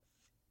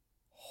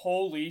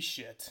Holy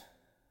shit.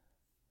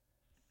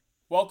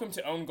 Welcome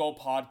to Own Goal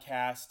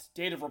Podcast.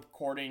 Date of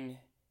recording,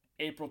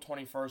 April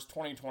 21st,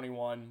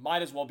 2021.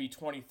 Might as well be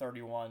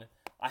 2031.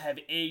 I have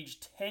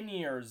aged 10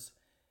 years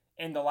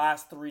in the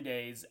last 3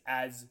 days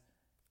as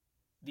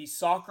the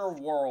soccer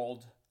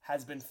world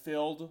has been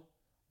filled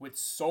with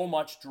so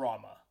much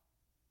drama.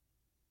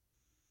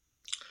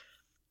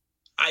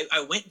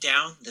 I went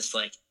down this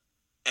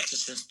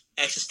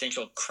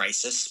existential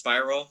crisis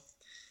spiral,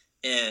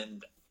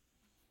 and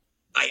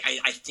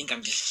I think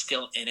I'm just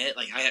still in it.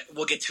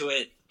 We'll get to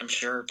it, I'm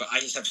sure, but I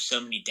just have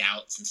so many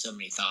doubts and so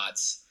many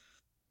thoughts.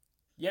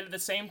 Yet at the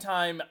same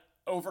time,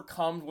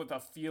 overcome with a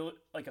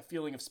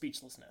feeling of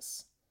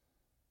speechlessness.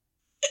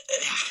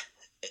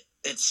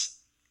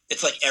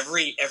 It's like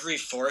every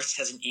force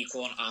has an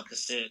equal and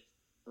opposite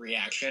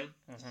reaction,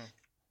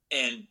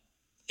 and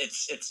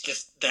it's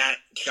just that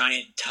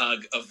giant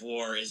tug of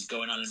war is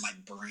going on in my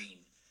brain.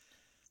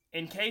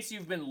 In case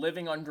you've been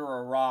living under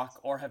a rock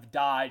or have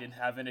died and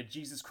have in a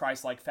Jesus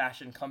Christ-like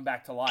fashion come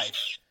back to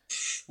life,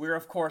 we're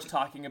of course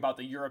talking about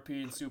the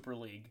European Super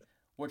League,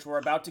 which we're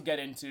about to get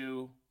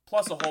into,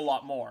 plus a whole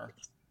lot more.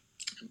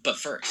 But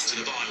first, to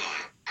the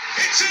byline.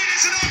 It's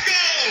an own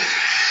goal!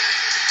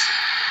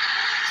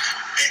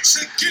 It's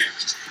a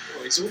gift!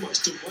 Well, he's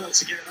almost done well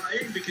to get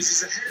that in because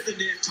he's ahead of the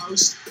near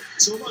post.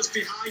 It's almost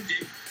behind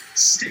him.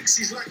 Sticks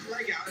his left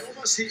leg out. It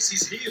almost hits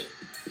his heel.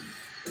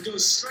 And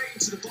goes straight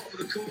into the bottom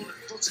of the corner,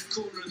 bottom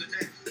corner of the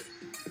net.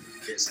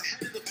 Gets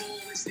ahead of the ball.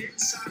 It's the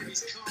inside of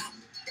his calf.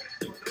 Got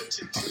no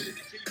chance really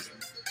the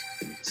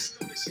keeper.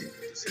 Astonishing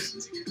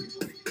position to get the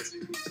ball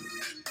into.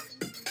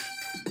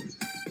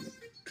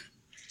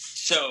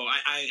 So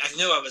I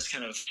know I was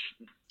kind of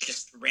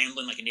just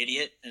rambling like an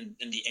idiot in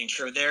the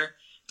intro there.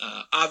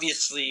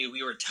 Obviously,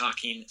 we were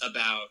talking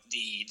about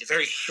the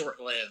very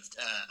short-lived,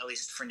 at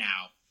least for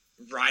now,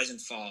 rise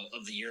and fall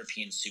of the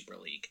European Super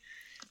League.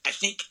 I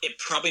think it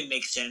probably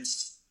makes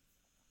sense,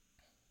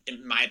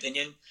 in my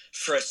opinion,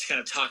 for us to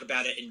kind of talk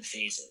about it in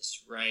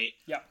phases, right?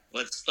 Yeah.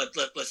 Let's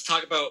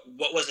talk about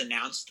what was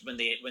announced when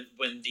the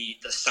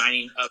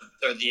signing of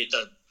or the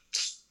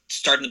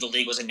starting of the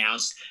league was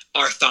announced,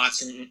 our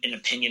thoughts and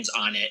opinions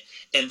on it,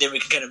 and then we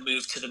can kind of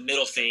move to the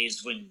middle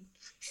phase when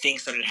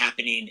things started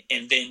happening,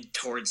 and then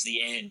towards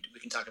the end we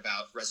can talk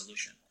about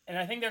resolution. And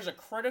I think there's a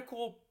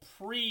critical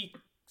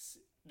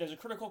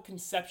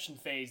conception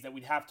phase that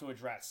we'd have to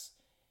address.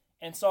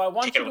 And so I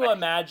want you to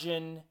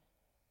imagine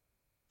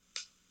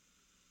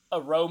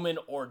a Roman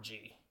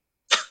orgy.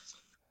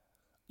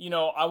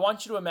 I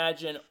want you to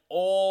imagine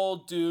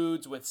old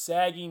dudes with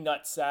saggy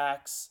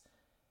nutsacks,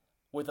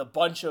 with a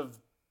bunch of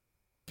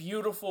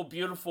beautiful,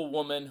 beautiful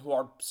women who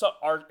are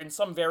in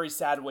some very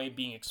sad way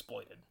being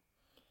exploited.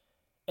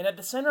 And at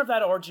the center of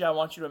that orgy, I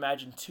want you to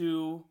imagine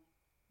two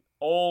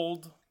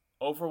old,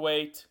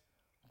 overweight,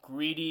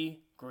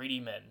 greedy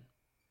men.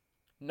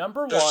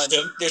 Number one,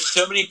 there's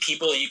so many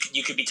people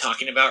you could be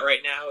talking about right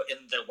now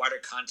in the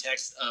wider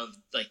context of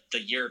like the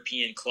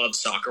European club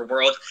soccer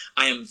world.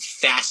 I am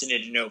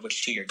fascinated to know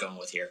which two you're going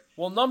with here.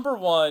 Well, number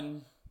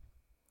one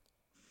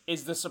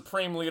is the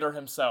supreme leader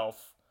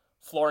himself,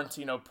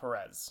 Florentino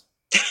Perez.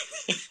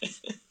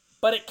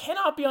 But it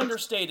cannot be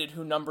understated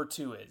who number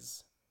two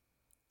is.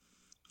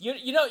 You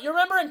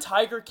remember in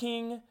Tiger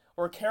King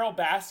where Carol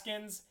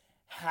Baskins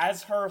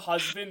has her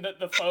husband,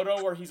 the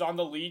photo where he's on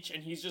the leash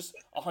and he's just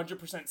 100%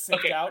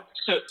 synced out?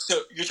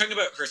 So you're talking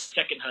about her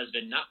second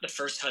husband, not the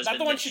first husband.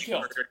 Not the one she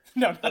killed. Murdered.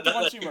 No, not the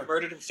one she murdered.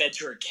 Murdered and fed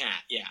to her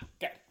cat, yeah.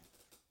 Okay.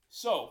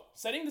 So,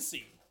 setting the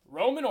scene.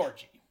 Roman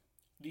orgy.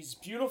 These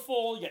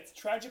beautiful yet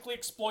tragically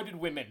exploited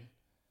women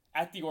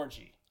at the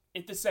orgy.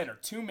 At the center,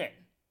 two men.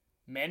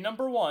 Man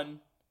number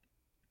one,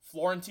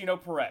 Florentino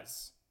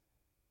Perez.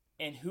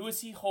 And who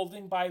is he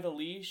holding by the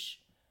leash?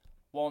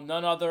 Well,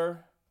 none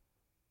other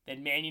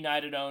than Man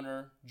United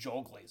owner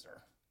Joel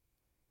Glazer.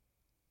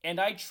 And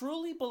I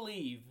truly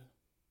believe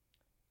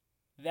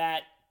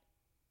that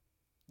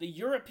the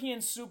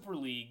European Super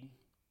League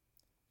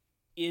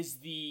is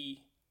the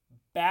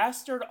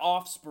bastard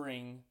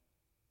offspring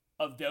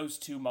of those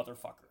two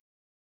motherfuckers.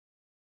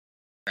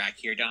 Back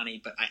here, Donnie,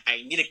 but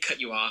I need to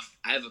cut you off.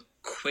 I have a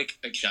quick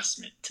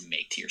adjustment to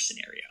make to your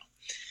scenario.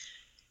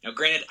 Now,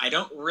 granted, I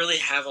don't really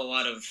have a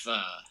lot of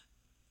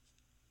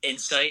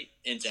insight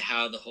into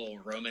how the whole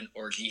Roman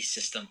orgy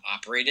system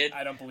operated.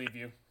 I don't believe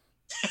you.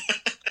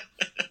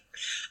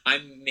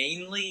 I'm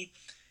mainly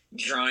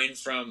drawing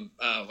from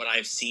what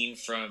I've seen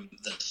from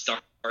the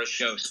Star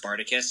show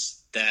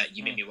Spartacus that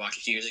you made me watch a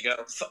few years ago.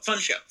 Fun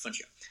show.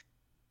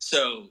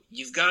 So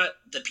you've got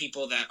the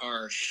people that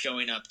are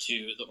showing up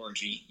to the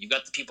orgy. You've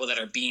got the people that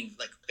are being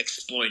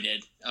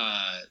exploited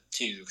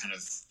to kind of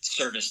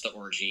service the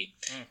orgy,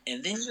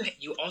 and then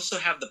you also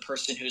have the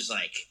person who's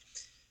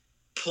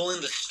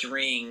pulling the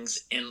strings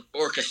and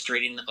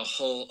orchestrating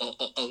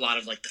a lot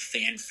of the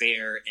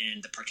fanfare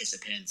and the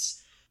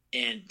participants.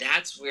 And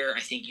that's where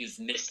I think you've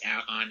missed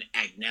out on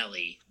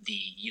Agnelli,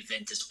 the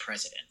Juventus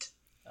president.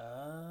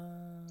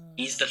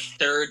 He's the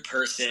third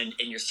person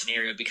in your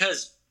scenario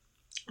because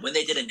when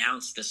they did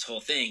announce this whole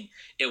thing,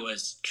 it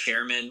was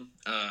chairman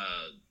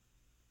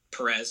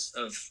Perez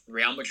of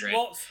Real Madrid.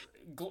 Well,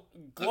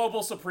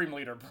 global supreme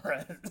leader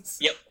Perez.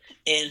 Yep,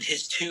 and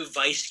his two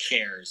vice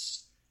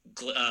chairs,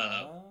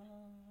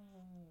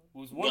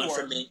 Was one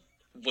from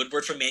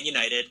Woodward from Man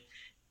United.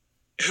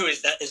 Who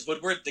is that? Is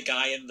Woodward the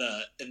guy in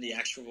the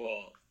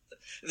actual?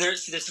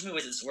 There's so many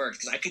ways this works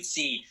because I could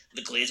see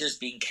the Glazers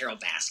being Carol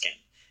Baskin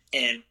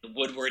and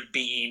Woodward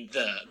being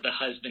the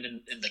husband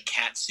in the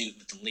cat suit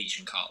with the leash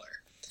and collar.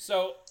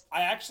 So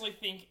I actually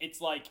think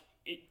it's like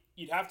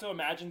you'd have to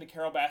imagine the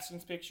Carol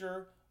Baskins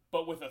picture,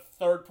 but with a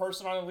third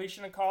person on the leash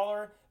and a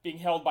collar being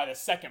held by the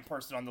second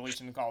person on the leash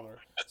and the collar.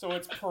 So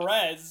it's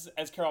Perez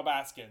as Carol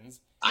Baskins.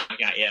 I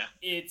got yeah.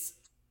 It's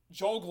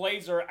Joel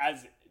Glazer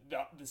as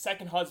the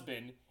second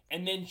husband,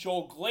 and then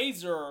Joel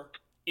Glazer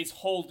is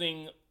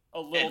holding a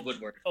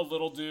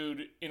little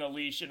dude in a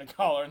leash and a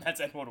collar, and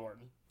that's Ed Woodward.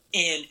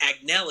 And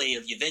Agnelli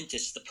of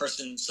Juventus, the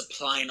person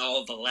supplying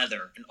all of the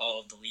leather and all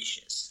of the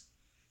leashes.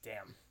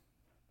 Damn.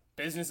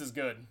 Business is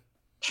good.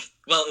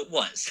 Well, it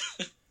was.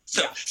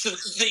 So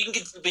you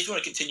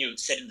want to continue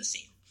setting the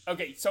scene.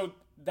 Okay, so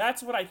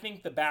that's what I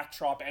think the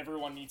backdrop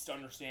everyone needs to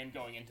understand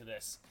going into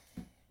this.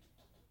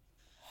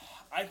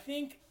 I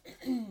think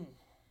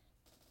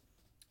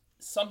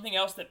something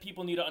else that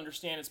people need to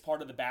understand as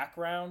part of the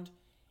background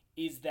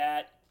is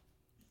that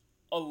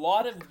a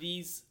lot of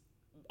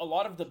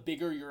the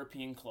bigger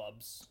European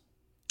clubs,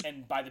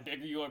 and by the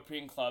bigger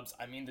European clubs,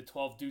 I mean the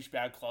 12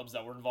 douchebag clubs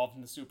that were involved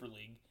in the Super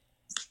League,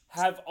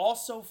 have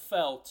also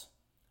felt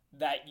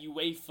that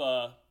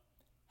UEFA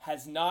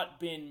has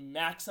not been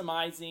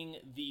maximizing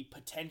the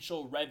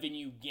potential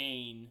revenue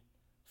gain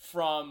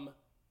from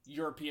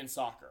European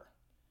soccer.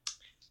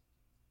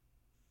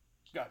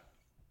 Go ahead.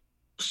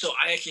 So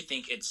I actually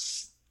think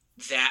it's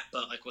that,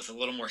 but like with a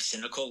little more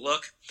cynical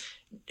look.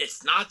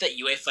 It's not that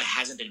UEFA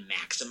hasn't been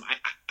maxim.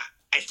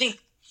 I think,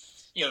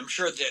 I'm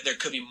sure there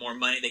could be more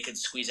money they could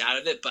squeeze out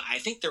of it, but I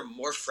think they're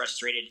more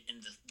frustrated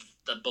in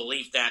the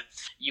belief that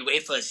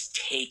UEFA is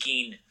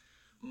taking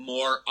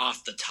more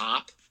off the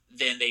top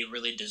than they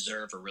really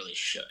deserve or really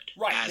should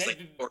as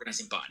an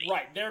organizing body.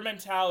 Right. Their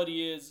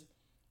mentality is,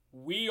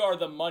 we are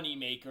the money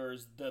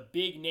makers, the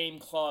big name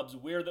clubs,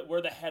 we're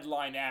the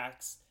headline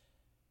acts,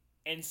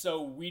 and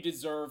so we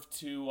deserve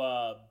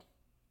to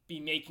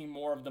be making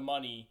more of the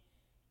money.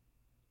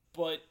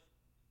 But,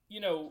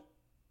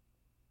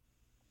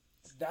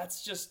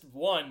 that's just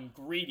one,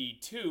 greedy.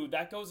 Two,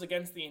 that goes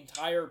against the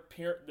entire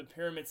the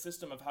pyramid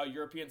system of how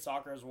European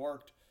soccer has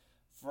worked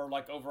for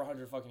like over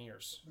 100 fucking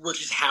years.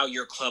 Which is how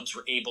your clubs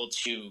were able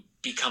to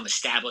become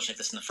established like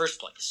this in the first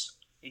place.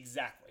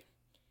 Exactly.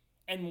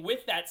 And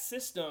with that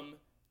system,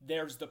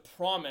 there's the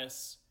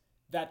promise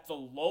that the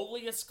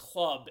lowliest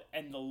club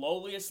and the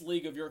lowliest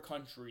league of your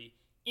country,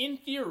 in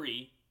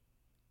theory,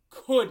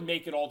 could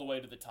make it all the way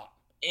to the top.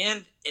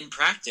 And in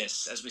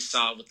practice, as we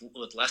saw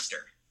with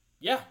Leicester.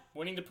 Yeah,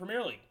 winning the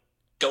Premier League.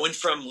 Going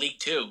from League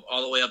 2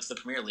 all the way up to the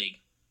Premier League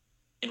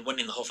and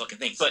winning the whole fucking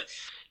thing. But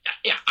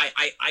yeah,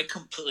 I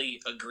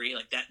completely agree.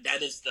 Like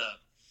that is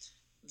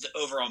the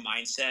overall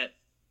mindset.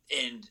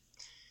 And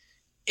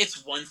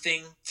it's one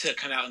thing to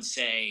come out and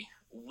say,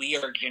 we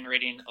are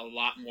generating a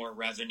lot more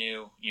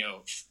revenue,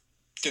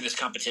 through this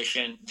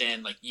competition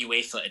than like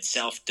UEFA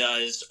itself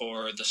does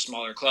or the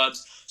smaller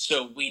clubs.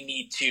 So we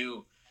need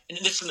to, and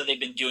this is something they've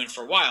been doing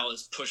for a while,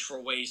 is push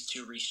for ways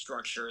to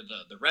restructure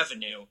the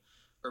revenue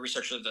or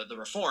restructure the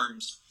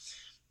reforms.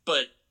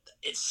 But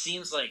it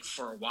seems like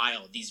for a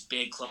while, these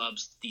big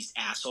clubs, these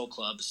asshole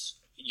clubs,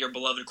 your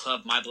beloved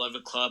club, my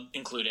beloved club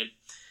included,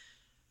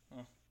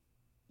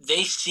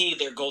 they see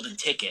their golden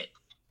ticket.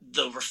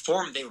 The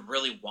reform they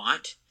really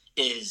want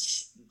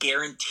is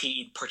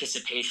guaranteed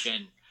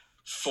participation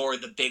for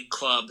the big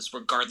clubs,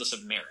 regardless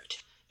of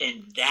merit.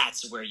 And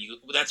that's where you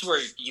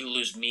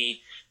lose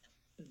me.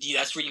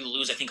 That's where you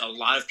lose, I think, a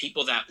lot of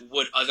people that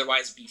would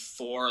otherwise be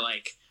for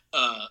like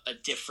a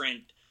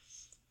different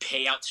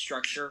payout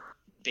structure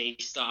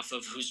based off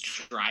of who's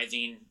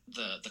driving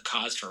the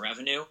cause for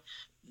revenue.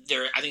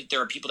 I think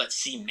there are people that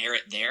see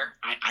merit there.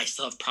 I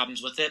still have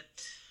problems with it,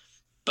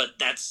 but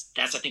that's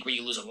I think where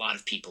you lose a lot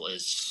of people.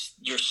 Is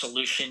your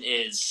solution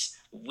is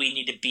we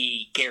need to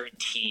be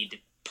guaranteed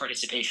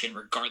participation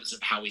regardless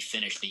of how we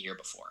finished the year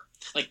before.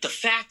 Like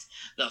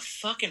the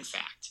fucking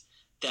fact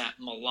that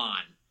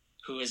Milan,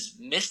 who has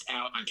missed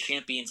out on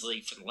Champions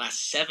League for the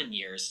last 7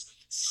 years,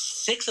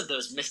 6 of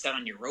those missed out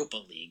on Europa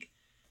League,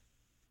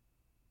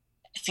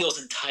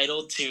 feels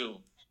entitled to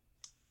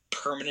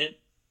permanent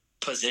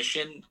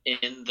position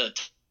in the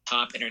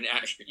top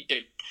international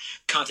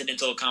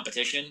continental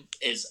competition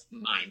is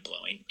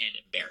mind-blowing and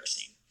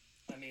embarrassing.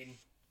 I mean,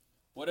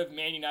 what have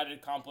Man United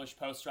accomplished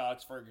post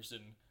Alex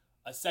Ferguson?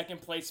 A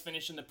second-place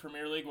finish in the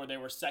Premier League where they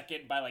were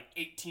second by like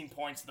 18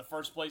 points to the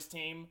first-place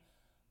team,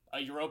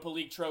 a Europa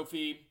League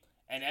trophy,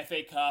 an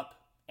FA Cup,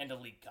 and a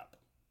League Cup.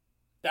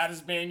 That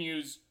is Man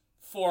U's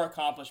 4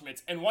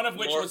 accomplishments, and one of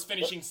which was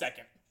finishing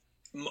second.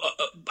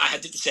 I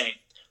had to say,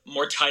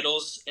 more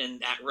titles in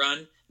that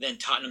run than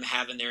Tottenham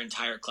have in their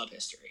entire club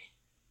history.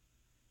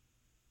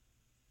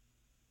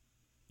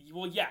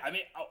 Well, yeah, I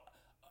mean,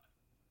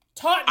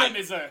 Tottenham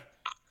is a...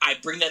 I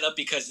bring that up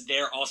because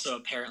they're also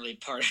apparently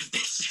part of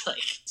this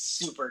like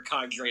super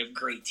cadre of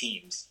great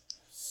teams.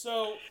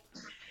 So,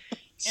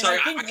 sorry,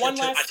 I think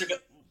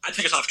I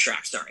took us off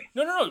track. Sorry.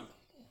 No.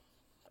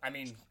 I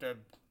mean,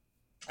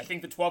 I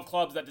think the 12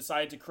 clubs that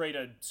decided to create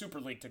a Super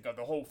League took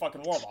the whole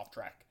fucking world off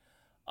track.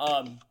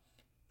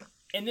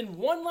 And then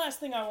one last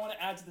thing I want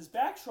to add to this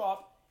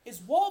backdrop is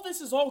while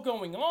this is all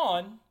going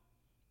on,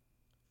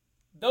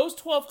 those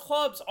 12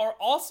 clubs are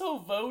also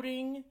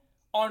voting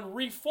on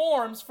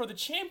reforms for the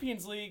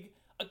Champions League,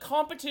 a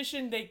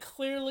competition they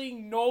clearly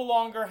no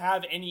longer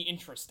have any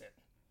interest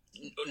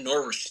in.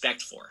 Nor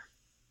respect for.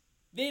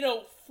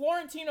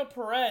 Florentino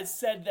Perez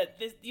said that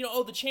this,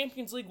 the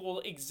Champions League will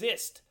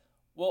exist.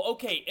 Well,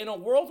 okay, in a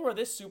world where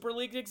this Super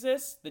League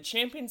exists, the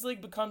Champions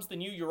League becomes the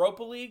new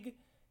Europa League.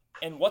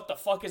 And what the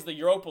fuck is the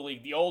Europa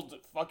League? The old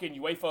fucking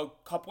UEFA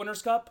Cup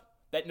Winners' Cup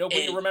that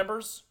nobody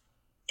remembers?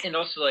 And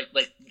also, like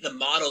the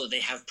model that they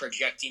have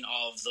projecting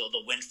all of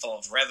the windfall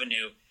of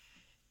revenue,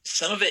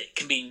 some of it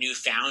can be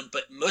newfound,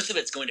 but most of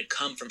it's going to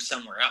come from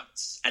somewhere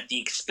else at the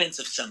expense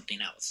of something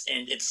else.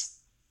 And it's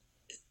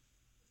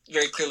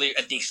very clearly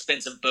at the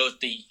expense of both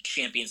the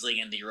Champions League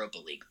and the Europa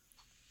League.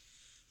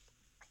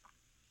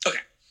 Okay.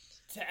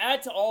 To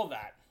add to all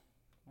that,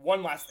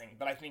 one last thing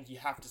that I think you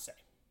have to say.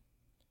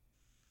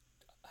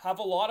 Have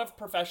a lot of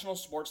professional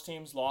sports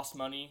teams lost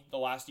money the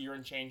last year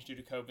and change due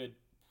to COVID?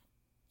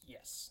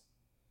 Yes.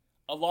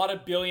 A lot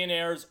of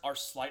billionaires are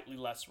slightly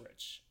less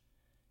rich.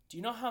 Do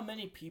you know how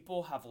many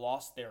people have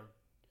lost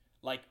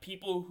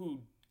people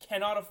who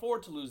cannot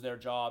afford to lose their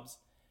jobs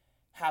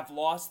have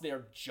lost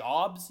their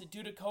jobs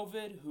due to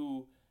COVID?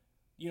 Who,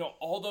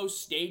 all those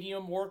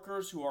stadium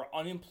workers who are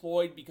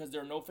unemployed because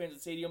there are no fans at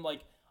the stadium.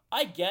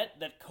 I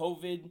get that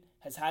COVID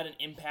has had an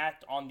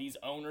impact on these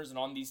owners and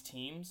on these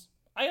teams.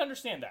 I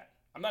understand that.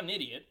 I'm not an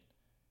idiot.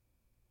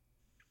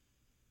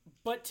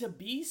 But to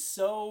be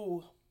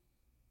so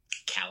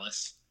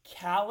callous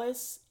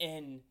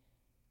and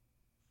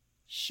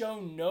show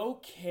no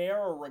care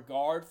or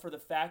regard for the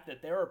fact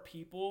that there are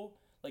people,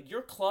 like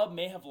your club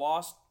may have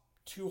lost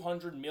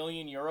 200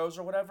 million euros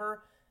or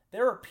whatever.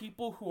 There are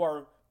people who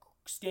are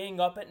staying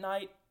up at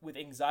night with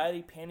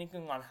anxiety,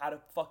 panicking on how to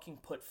fucking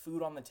put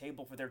food on the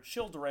table for their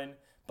children,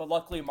 but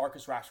luckily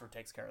Marcus Rashford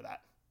takes care of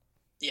that.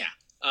 Yeah.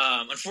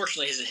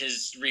 Unfortunately,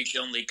 his reach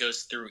only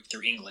goes through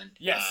England.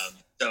 Yes.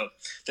 So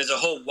there's a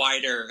whole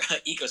wider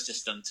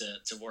ecosystem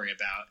to worry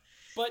about.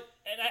 But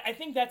I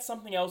think that's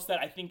something else that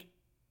I think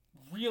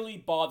really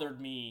bothered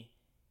me.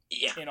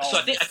 Yeah. In all so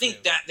of I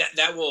think too.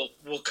 that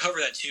we'll cover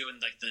that too in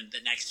like the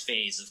next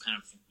phase of kind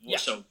of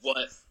so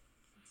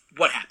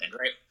what happened,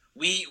 right?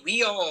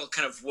 We all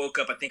kind of woke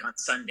up. I think on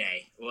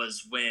Sunday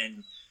was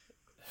when.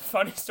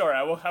 Funny story.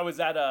 I was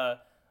at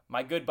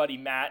my good buddy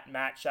Matt.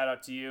 Matt, shout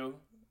out to you.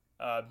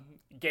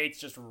 Gates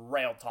just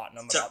railed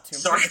Tottenham about 2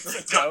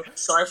 minutes ago.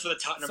 Sorry for the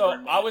Tottenham. So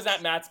I was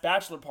at Matt's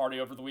bachelor party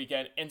over the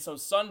weekend, and so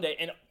Sunday,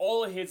 and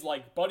all of his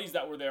buddies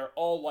that were there,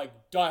 all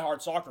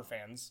diehard soccer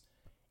fans,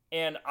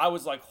 and I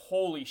was like,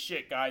 "Holy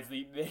shit, guys!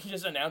 They're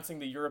just announcing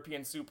the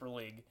European Super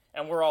League,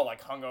 and we're all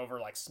hungover,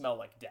 smell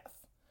like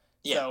death."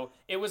 Yeah. So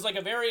it was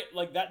a very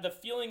that. The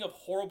feeling of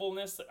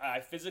horribleness that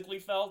I physically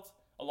felt,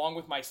 along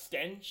with my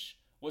stench,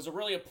 was a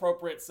really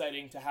appropriate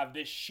setting to have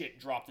this shit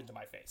dropped into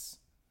my face.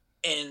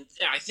 And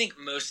I think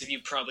most of you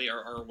probably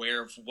are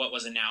aware of what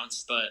was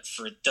announced, but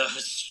for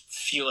those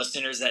few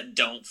listeners that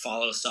don't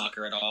follow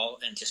soccer at all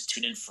and just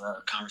tune in for our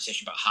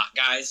conversation about hot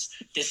guys,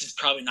 this is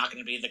probably not going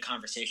to be the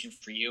conversation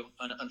for you,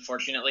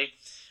 unfortunately.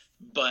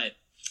 But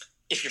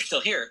if you're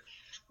still here,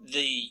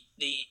 the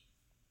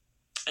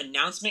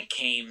announcement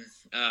came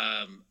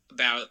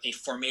about a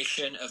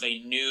formation of a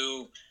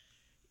new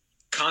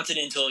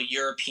continental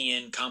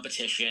European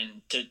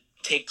competition to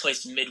take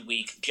place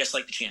midweek, just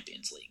like the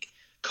Champions League,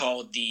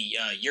 called the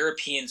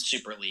European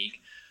Super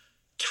League.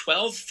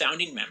 12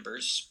 founding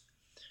members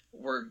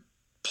were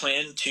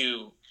planned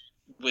to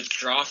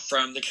withdraw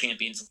from the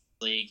Champions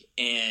League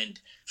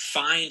and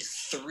find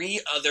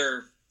 3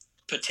 other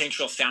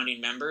potential founding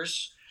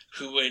members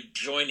who would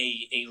join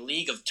a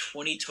league of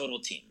 20 total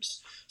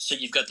teams. So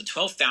you've got the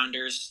 12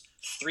 founders,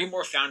 3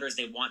 more founders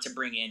they want to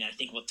bring in. I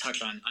think we'll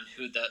touch on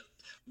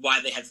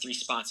why they had 3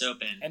 spots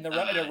open. And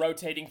they're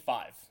rotating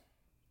 5.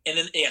 And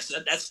then, so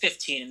that's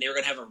 15, and they were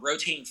going to have a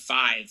rotating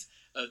 5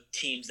 of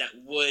teams that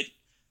would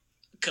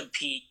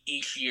compete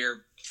each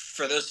year.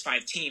 For those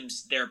 5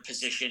 teams, their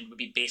position would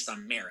be based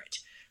on merit,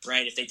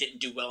 right? If they didn't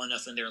do well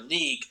enough in their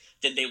league,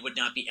 then they would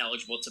not be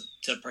eligible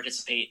to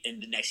participate in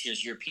the next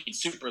year's European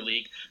Super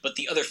League, but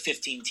the other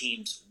 15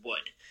 teams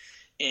would.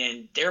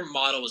 And their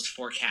model was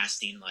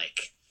forecasting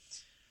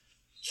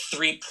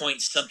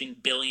 3-point-something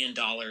billion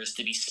dollars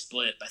to be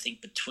split, I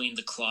think, between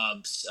the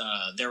clubs.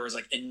 There was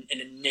an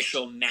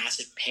initial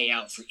massive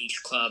payout for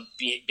each club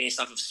based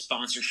off of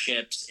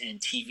sponsorships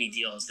and TV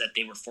deals that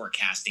they were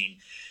forecasting.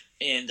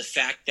 And the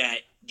fact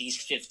that these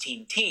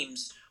 15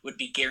 teams would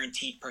be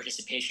guaranteed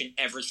participation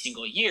every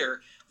single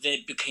year, then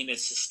it became a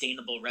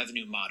sustainable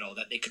revenue model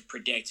that they could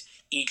predict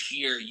each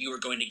year you were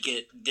going to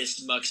get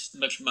this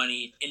much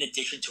money in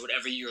addition to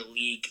whatever your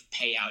league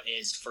payout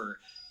is for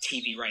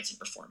TV rights and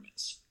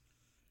performance.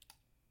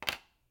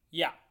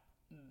 Yeah.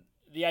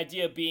 The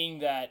idea being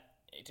that,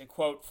 to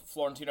quote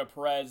Florentino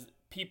Perez,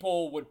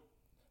 people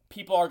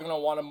are going to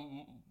want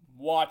to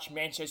watch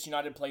Manchester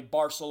United play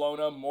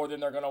Barcelona more than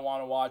they're going to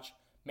want to watch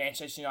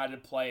Manchester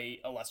United play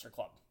a lesser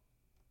club.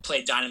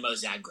 Play Dynamo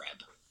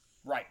Zagreb.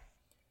 Right.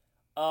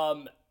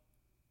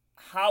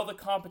 How the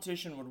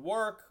competition would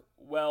work,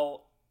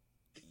 well,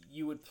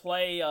 you would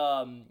play,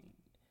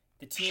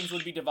 the teams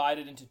would be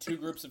divided into 2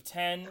 groups of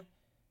 10.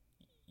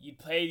 You'd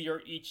play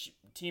each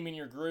team in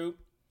your group.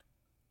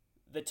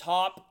 The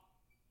top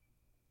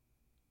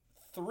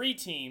 3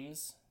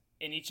 teams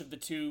in each of the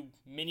 2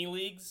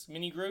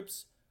 mini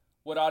groups,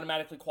 would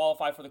automatically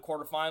qualify for the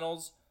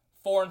quarterfinals.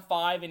 4 and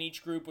 5 in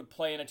each group would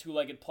play in a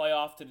 2-legged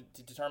playoff to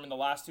determine the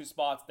last 2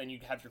 spots. Then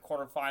you'd have your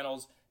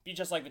quarterfinals, be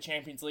just like the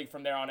Champions League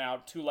from there on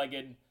out,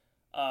 2-legged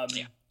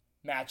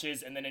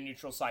matches, and then a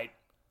neutral site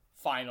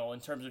final in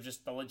terms of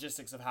just the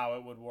logistics of how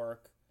it would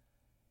work.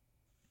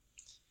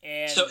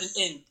 And so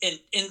in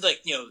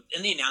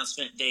the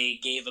announcement, they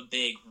gave a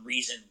big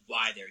reason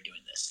why they're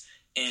doing this,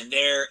 and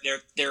they're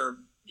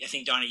I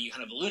think, Donnie, you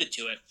kind of alluded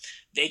to it.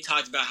 They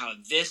talked about how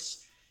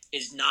this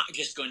is not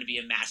just going to be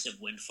a massive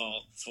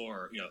windfall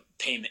for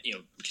payment,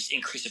 just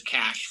increase of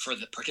cash for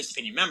the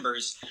participating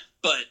members,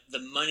 but the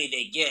money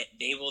they get,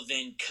 they will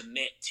then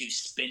commit to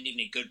spending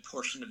a good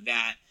portion of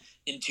that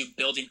into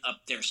building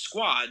up their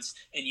squads,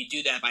 and you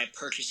do that by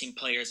purchasing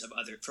players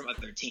from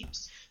other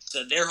teams.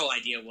 So their whole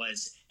idea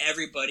was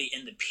everybody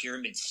in the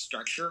pyramid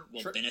structure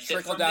will benefit from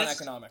this. Trickle-down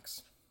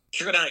economics.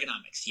 Trickle-down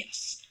economics,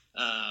 yes.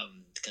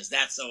 Because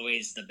that's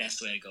always the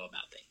best way to go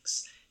about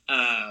things.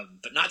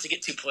 But not to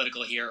get too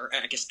political here, or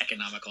I guess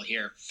economical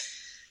here.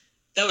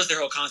 That was their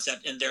whole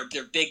concept, and their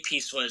big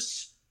piece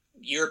was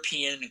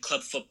European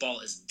club football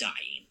is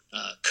dying.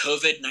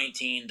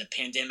 COVID-19, the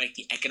pandemic,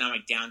 the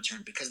economic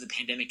downturn, because the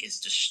pandemic is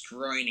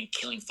destroying and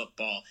killing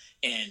football,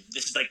 and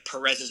this is like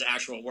Perez's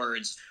actual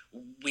words,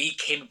 we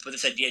came up with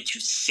this idea to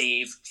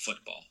save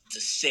football,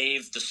 to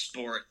save the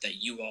sport that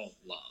you all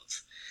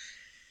love.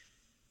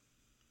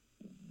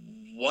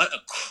 What a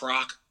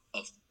crock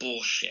of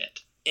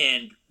bullshit.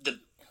 And the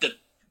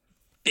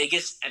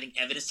biggest, I think,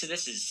 evidence to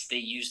this is they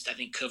used, I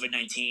think,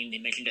 COVID-19. They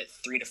mentioned it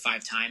 3 to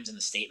 5 times in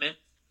the statement.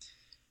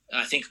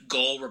 I think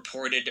Goal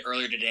reported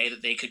earlier today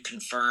that they could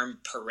confirm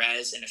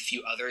Perez and a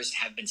few others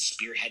have been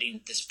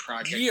spearheading this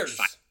project years.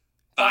 for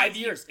 5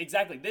 years.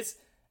 Exactly.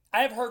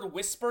 I have heard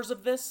whispers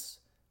of this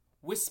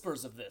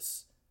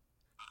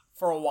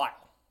for a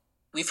while.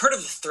 We've heard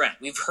of the threat.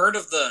 We've heard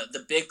of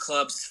the big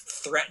clubs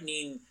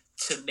threatening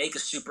to make a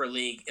Super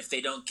League if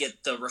they don't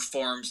get the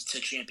reforms to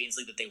Champions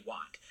League that they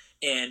want.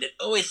 And it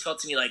always felt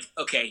to me like,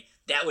 okay,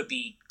 that would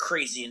be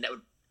crazy and that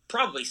would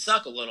probably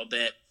suck a little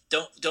bit.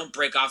 Don't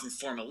break off and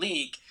form a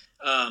league.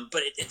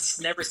 But it's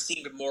never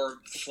seemed more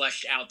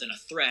fleshed out than a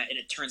threat. And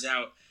it turns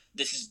out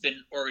this has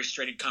been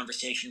orchestrated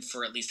conversation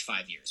for at least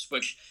 5 years,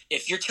 which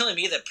if you're telling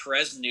me that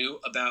Perez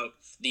knew about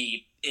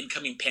the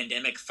incoming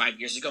pandemic 5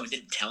 years ago and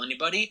didn't tell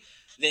anybody,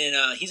 then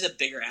he's a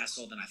bigger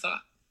asshole than I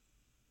thought.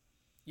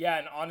 Yeah,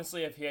 and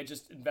honestly, if he had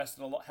just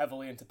invested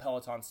heavily into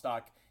Peloton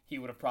stock, he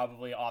would have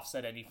probably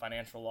offset any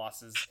financial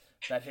losses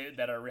that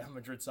Real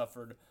Madrid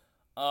suffered.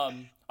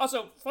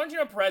 Also,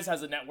 Florentino Perez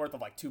has a net worth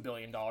of like $2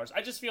 billion.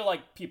 I just feel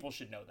like people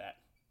should know that.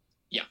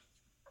 Yeah.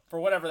 For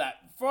whatever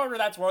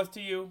that's worth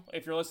to you,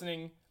 if you're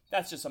listening,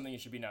 that's just something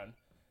that should be known.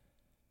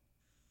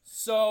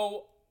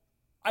 So,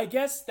 I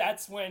guess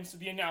that's when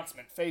the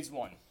announcement, phase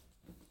 1.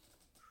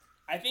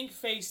 I think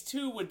phase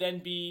 2 would then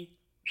be...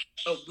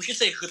 Oh, we should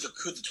say who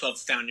the 12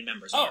 founding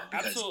members are,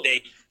 because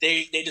absolutely.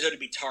 they deserve to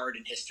be tarred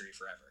in history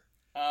forever.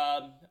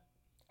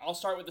 I'll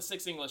start with the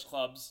 6 English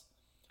clubs.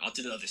 I'll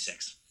do the other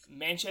 6.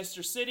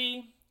 Manchester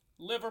City,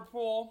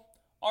 Liverpool,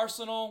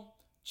 Arsenal,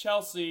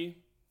 Chelsea,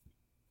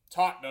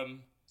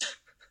 Tottenham,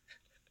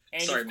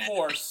 and Sorry, of Matt.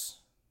 course,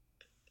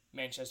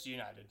 Manchester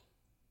United.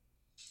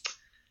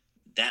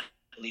 That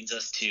leads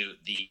us to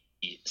the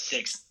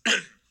 6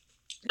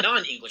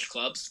 non-English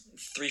clubs,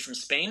 3 from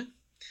Spain.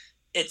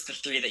 It's the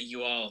 3 that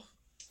you all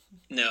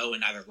know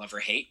and either love or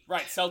hate.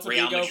 Right, Celta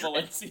Real Vigo, Madrid.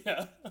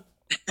 Valencia.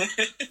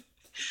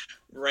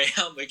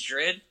 Real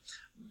Madrid,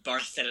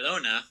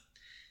 Barcelona,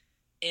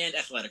 and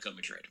Atletico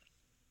Madrid.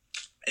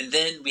 And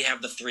then we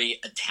have the 3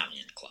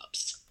 Italian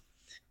clubs.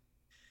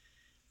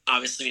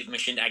 Obviously, we've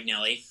mentioned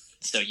Agnelli,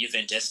 so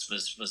Juventus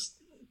was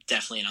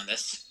definitely in on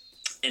this.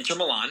 Inter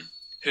Milan,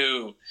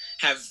 who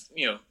have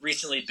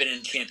recently been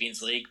in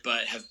Champions League,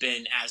 but have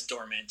been as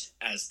dormant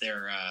as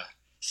their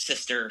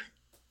sister,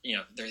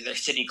 their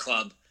city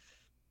club.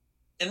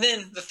 And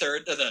then the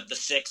 3rd, the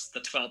 6th, the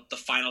 12th, the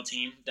final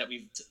team that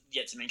we've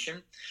yet to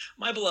mention,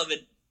 my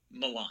beloved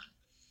Milan.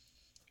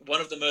 One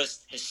of the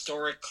most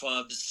historic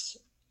clubs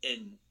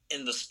in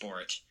the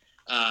sport.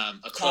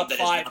 A club that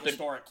has Top 5 not been...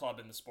 historic club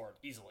in the sport,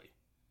 easily.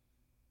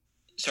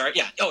 Sorry,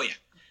 yeah. Oh,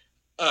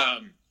 yeah.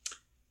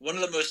 One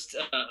of the most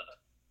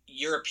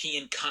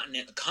European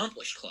continent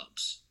accomplished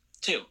clubs,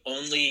 too.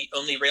 Only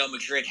Real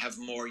Madrid have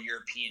more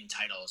European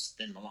titles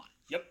than Milan.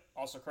 Yep,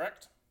 also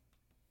correct.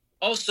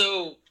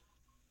 Also,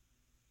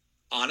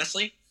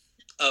 honestly,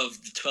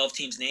 of the 12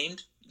 teams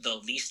named, the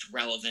least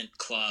relevant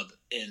club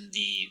in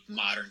the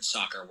modern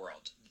soccer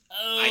world.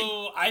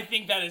 Oh, I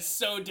think that is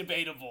so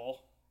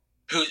debatable.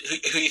 Who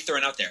are you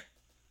throwing out there?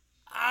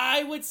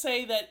 I would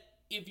say that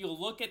if you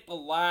look at the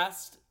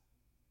last,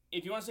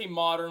 if you want to say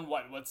modern,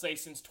 let's say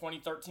since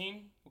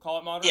 2013, we'll call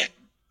it modern. Yeah,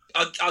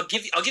 I'll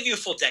give you a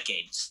full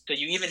decade. So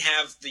you even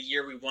have the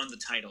year we won the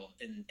title.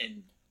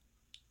 And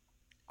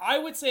I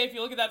would say if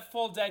you look at that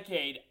full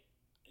decade,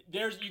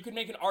 you could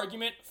make an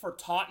argument for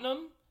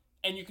Tottenham,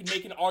 and you could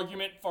make an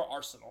argument for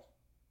Arsenal.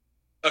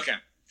 Okay,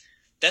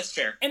 that's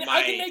fair. And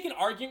I can make an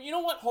argument. You know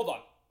what? Hold on.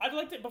 I'd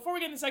like to, before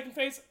we get in the second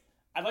phase,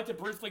 I'd like to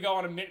briefly go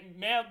on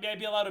may I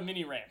be allowed a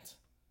mini rant?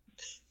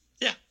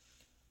 Yeah.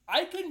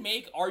 I could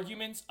make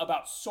arguments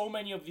about so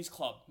many of these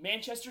clubs.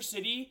 Manchester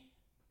City,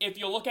 if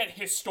you look at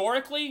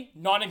historically,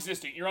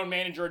 non-existent. Your own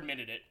manager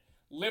admitted it.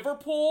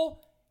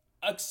 Liverpool,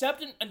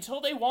 except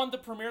until they won the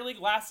Premier League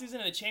last season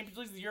and the Champions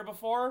League the year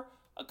before,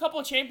 a couple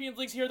of Champions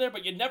Leagues here or there,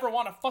 but you never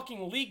won a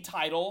fucking league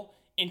title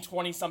in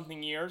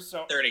 20-something years.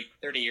 So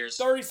 30 years.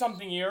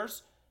 30-something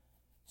years.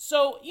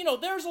 So,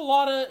 there's a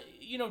lot of,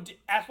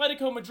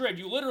 Atletico Madrid,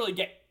 you literally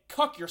get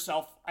cuck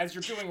yourself as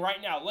you're doing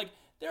right now. Like,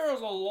 there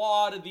is a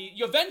lot of the...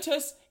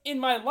 Juventus, in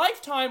my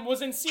lifetime,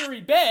 was in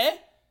Serie B.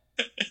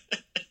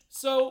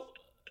 So...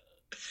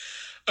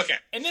 Okay.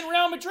 And then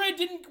Real Madrid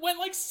went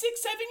like 6-7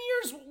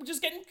 years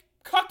just getting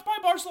cucked by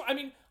Barcelona. I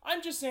mean,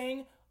 I'm just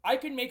saying, I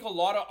could make a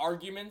lot of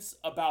arguments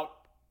about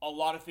a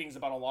lot of things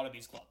about a lot of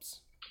these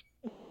clubs.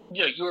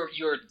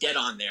 You're dead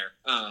on there.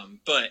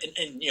 But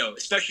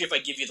especially if I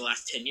give you the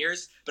last 10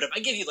 years, but if I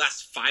give you the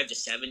last 5 to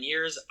 7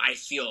 years, I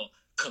feel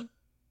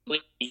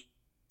completely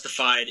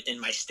justified in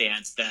my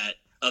stance that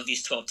of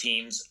these 12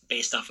 teams,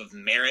 based off of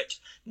merit,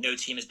 no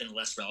team has been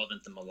less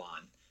relevant than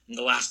Milan. In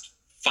the last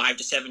 5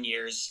 to 7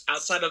 years,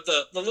 outside of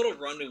the little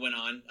run we went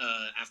on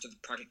after the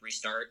Project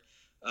Restart,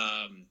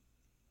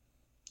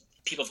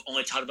 people have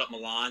only talked about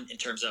Milan in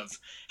terms of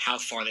how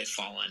far they've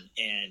fallen,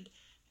 and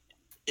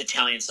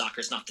Italian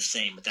soccer is not the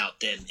same without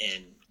them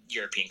in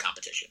European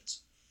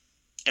competitions.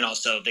 And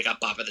also, they got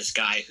bought by this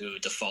guy who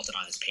defaulted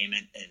on his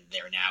payment, and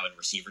they're now in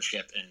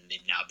receivership, and they've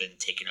now been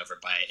taken over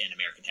by an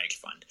American hedge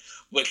fund,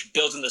 which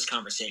builds in this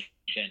conversation.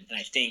 And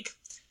I think,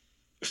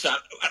 so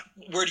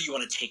where do you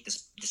want to take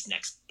this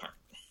next part?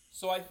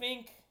 So I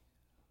think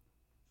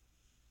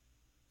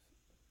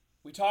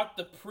we talked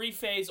the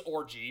pre-phase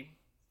orgy.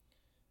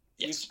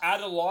 Yes. We've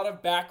added a lot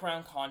of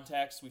background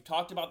context. We've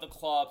talked about the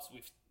clubs.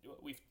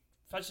 We've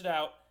fleshed it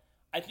out.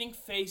 I think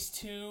phase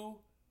 2,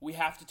 we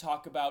have to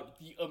talk about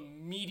the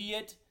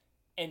immediate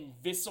and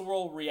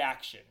visceral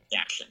reaction.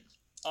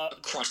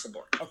 Across the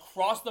board.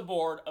 Across the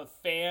board of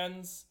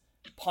fans,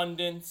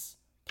 pundits,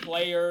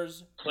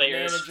 players,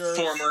 managers.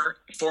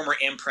 Former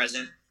and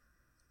present.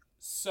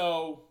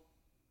 So,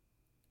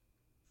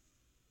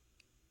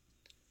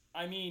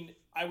 I mean,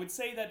 I would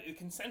say that the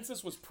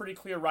consensus was pretty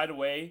clear right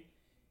away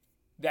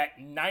that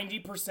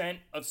 90%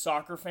 of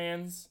soccer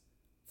fans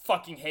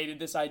fucking hated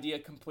this idea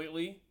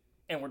completely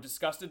and were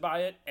disgusted by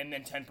it, and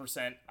then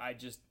 10% I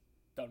just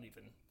don't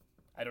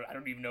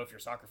even know if you're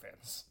soccer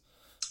fans.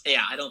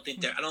 Yeah, I don't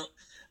think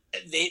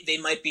they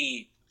might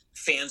be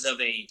fans of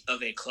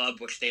a club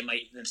which they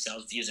might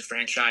themselves view as a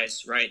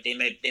franchise, right? They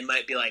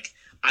might be like,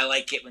 I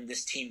like it when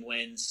this team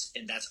wins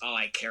and that's all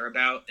I care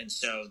about, and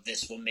so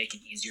this will make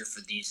it easier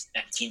for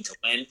that team to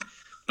win.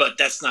 But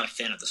that's not a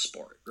fan of the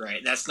sport,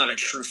 right? That's not a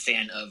true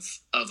fan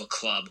of a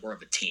club or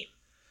of a team.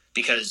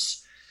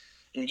 Because,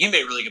 and you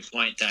made a really good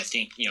point that I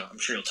think, I'm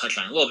sure you'll touch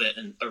on a little bit,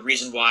 and a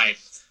reason why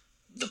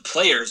the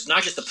players,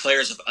 not just the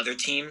players of other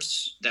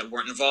teams that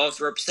weren't involved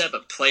were upset,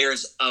 but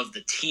players of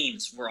the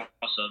teams were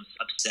also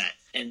upset.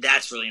 And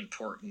that's really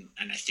important,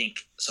 and I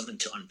think something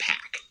to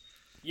unpack.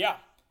 Yeah,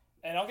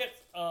 and I'll get,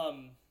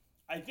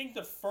 I think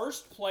the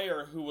first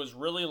player who was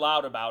really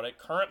loud about it,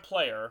 current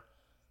player,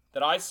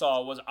 that I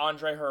saw was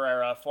Andre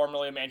Herrera,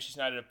 formerly of Manchester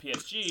United of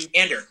PSG.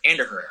 Ander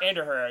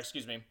Herrera,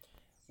 excuse me.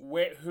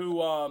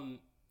 Who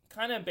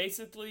kind of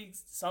basically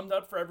summed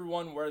up for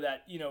everyone where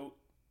that,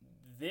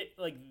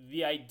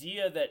 the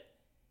idea that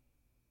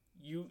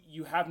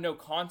you have no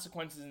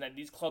consequences and that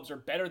these clubs are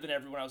better than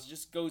everyone else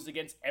just goes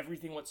against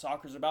everything what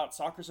soccer's about.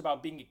 Soccer's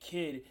about being a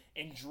kid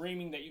and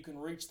dreaming that you can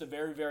reach the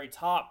very, very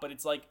top, but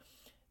it's like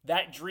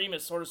that dream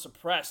is sort of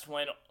suppressed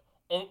when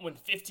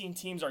 15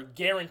 teams are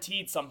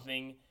guaranteed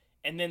something,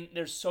 and then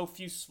there's so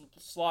few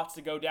slots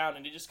to go down,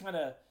 and it just kind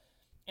of,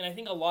 and I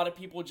think a lot of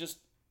people just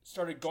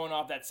started going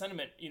off that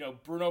sentiment.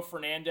 Bruno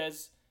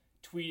Fernandes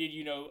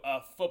tweeted,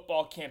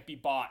 football can't be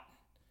bought.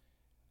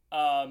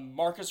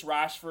 Marcus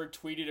Rashford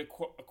tweeted a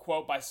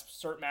quote by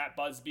Sir Matt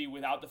Busby,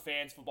 without the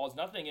fans, football's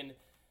nothing. And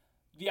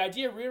the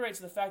idea reiterates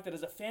the fact that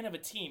as a fan of a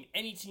team,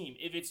 any team,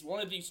 if it's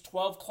one of these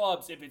 12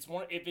 clubs, if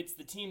it's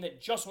the team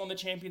that just won the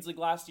Champions League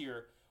last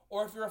year,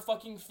 or if you're a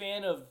fucking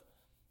fan of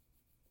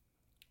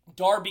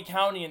Derby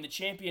County in the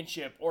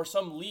championship or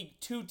some League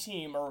 2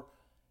 team, or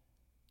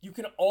you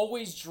can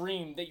always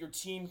dream that your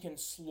team can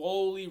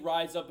slowly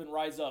rise up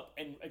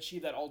and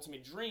achieve that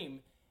ultimate dream.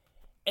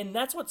 And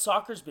that's what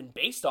soccer's been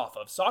based off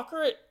of.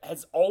 Soccer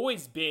has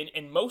always been,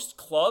 in most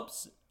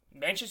clubs,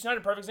 Manchester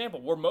United, perfect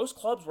example, where most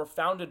clubs were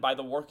founded by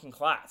the working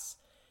class.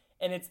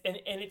 And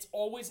it's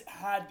always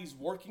had these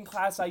working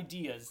class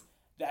ideas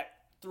that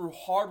through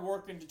hard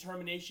work and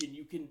determination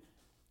you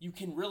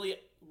can really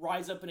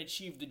rise up and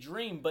achieve the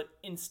dream. But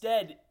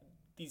instead,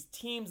 these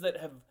teams that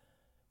have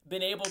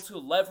been able to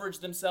leverage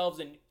themselves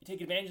and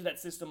take advantage of that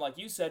system, like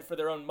you said, for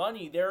their own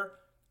money, they're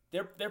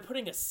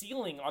putting a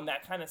ceiling on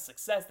that kind of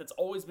success that's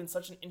always been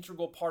such an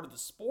integral part of the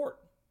sport.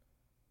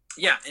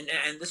 Yeah,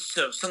 and this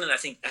is something that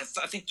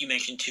I think you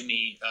mentioned to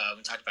me when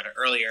we talked about it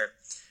earlier.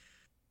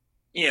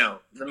 You know,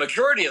 the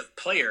majority of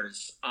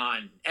players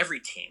on every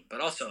team, but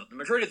also the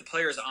majority of the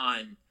players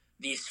on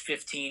these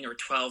 15 or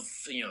 12,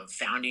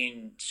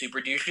 founding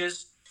super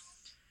douches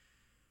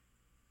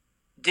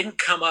didn't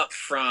come up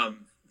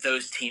from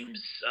those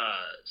teams'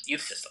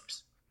 youth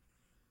systems,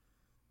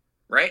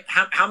 right?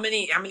 How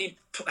many at least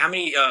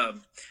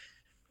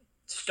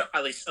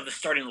of the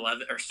starting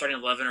 11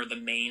 or the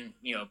main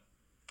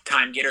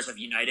time getters of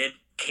United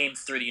came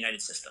through the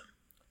United system?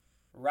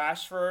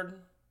 Rashford,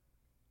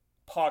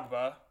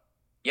 Pogba.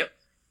 Yep.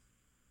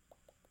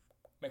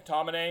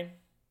 McTominay.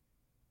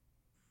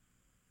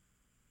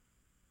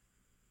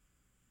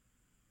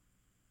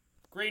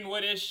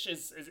 Greenwoodish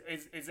is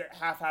a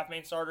half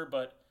main starter,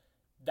 but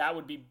that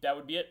would be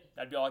it.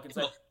 That'd be all I can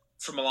say.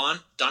 For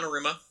Milan,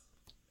 Donnarumma,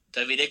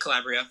 Davide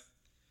Calabria,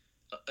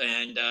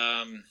 and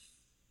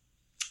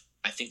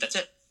I think that's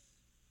it.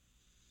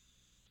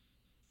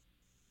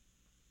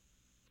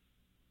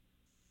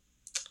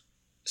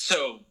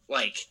 So,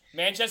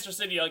 Manchester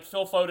City,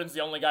 Phil Foden's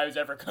the only guy who's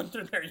ever come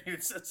through their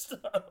youth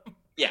system.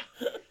 Yeah,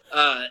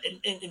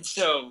 and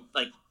so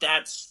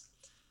that's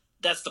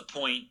the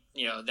point,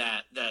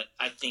 that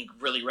I think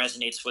really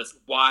resonates with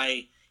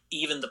why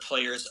even the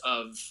players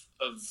of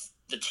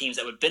the teams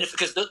that would benefit,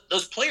 because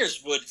those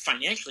players would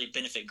financially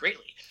benefit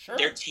greatly. Sure.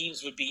 Their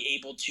teams would be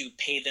able to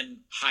pay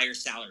them higher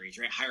salaries,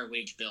 right? Higher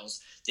wage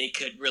bills. They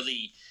could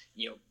really,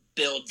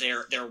 build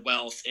their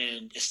wealth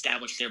and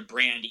establish their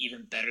brand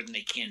even better than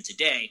they can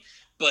today.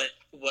 But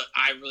what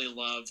I really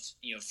loved,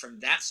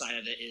 from that side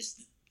of it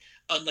is,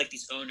 unlike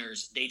these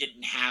owners, they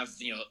didn't have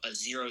a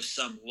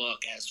zero-sum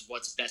look as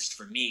what's best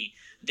for me.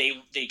 They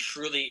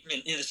truly,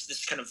 and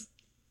this kind of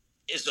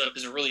is a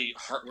really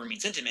heartwarming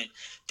sentiment.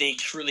 They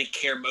truly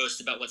care most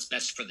about what's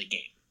best for the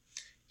game,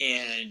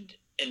 and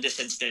in this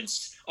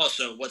instance,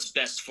 also what's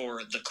best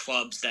for the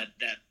clubs that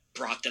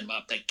brought them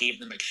up, that gave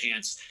them a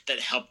chance, that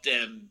helped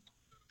them,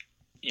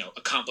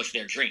 accomplish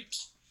their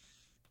dreams.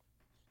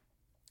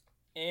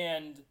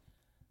 And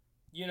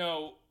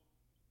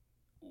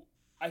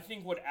I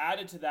think what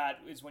added to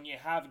that is when you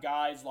have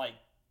guys like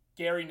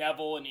Gary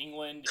Neville in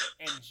England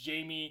and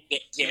Jamie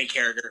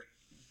Carragher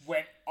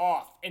went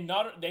off, and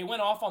they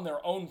went off on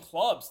their own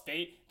clubs.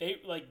 They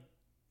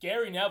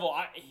Gary Neville.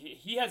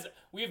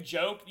 We have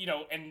joked,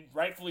 and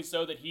rightfully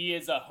so, that he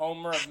is a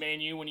homer of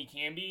Man U when he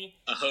can be,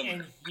 a homer,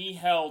 and he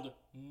held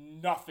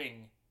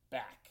nothing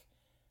back.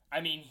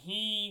 I mean,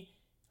 he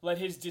let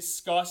his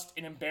disgust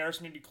and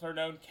embarrassment be clear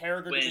known.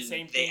 Carragher did the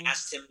same thing. They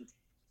asked him.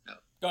 No.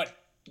 Go ahead.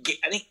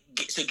 I think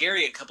so.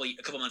 Gary, a couple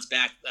months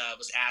back,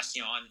 was asked,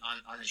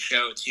 on his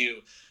show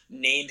to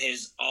name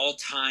his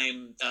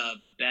all-time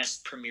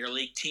best Premier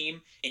League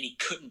team, and he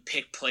couldn't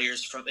pick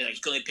players from. He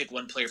could only pick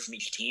one player from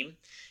each team,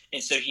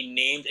 and so he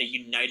named a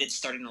United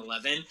starting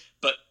 11,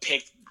 but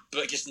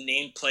just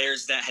named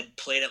players that had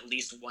played at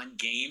least one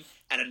game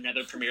at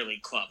another Premier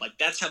League club.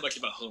 That's how much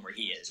of a homer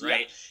he is,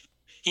 right? Yeah.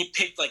 He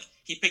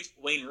picked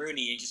Wayne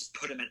Rooney and just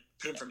put him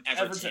from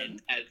Everton.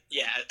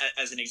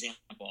 As an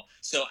example.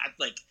 So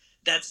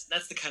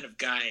that's the kind of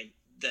guy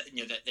that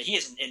that he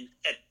is, and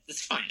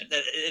it's fine.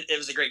 It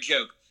was a great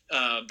joke,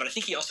 but I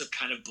think he also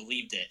kind of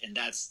believed it, and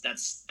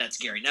that's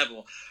Gary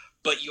Neville.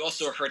 But you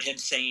also heard him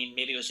saying,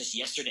 maybe it was just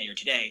yesterday or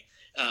today,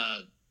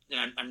 and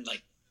I'm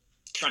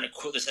trying to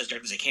quote this as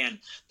direct as I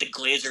can: the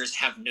Glazers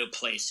have no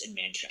place in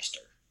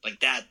Manchester.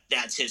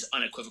 That's his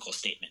unequivocal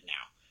statement now.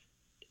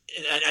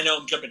 And I know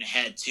I'm jumping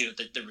ahead to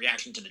the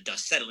reaction to the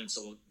dust settling,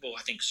 so we'll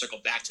I think circle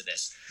back to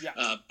this.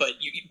 Yeah.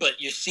 But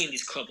you're seeing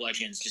these club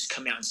legends just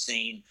come out and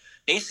saying,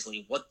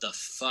 basically, what the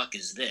fuck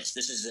is this?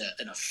 This is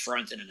an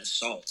affront and an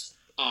assault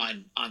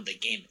on the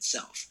game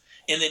itself.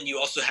 And then you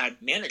also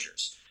had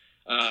managers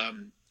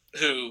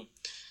who,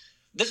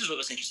 this is what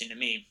was interesting to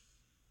me.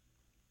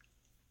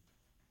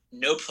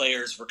 No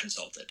players were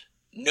consulted.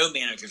 No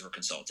managers were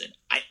consulted.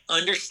 I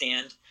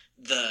understand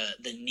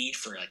the need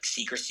for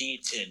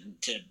secrecy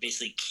to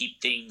basically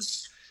keep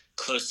things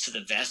close to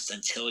the vest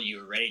until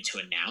you're ready to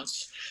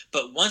announce.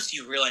 But once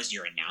you realize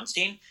you're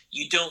announcing,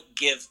 you don't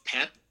give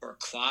Pep or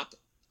Klopp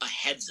a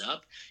heads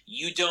up.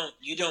 You don't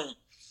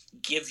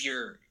give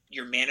your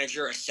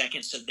manager a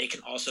second so they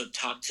can also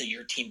talk to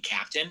your team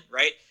captain,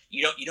 right?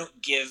 You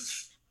don't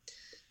give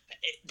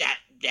that.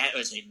 That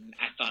was I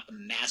thought a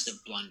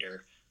massive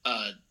blunder.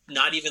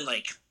 Not even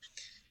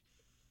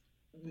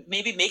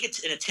maybe make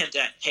it an attempt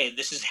at, hey,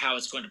 this is how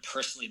it's going to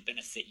personally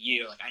benefit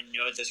you. Like, I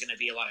know there's going to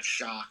be a lot of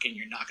shock and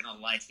you're not going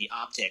to like the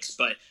optics,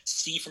 but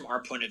see from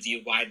our point of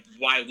view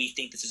why we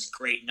think this is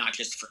great, not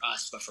just for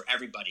us, but for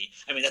everybody.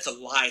 I mean, that's a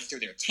lie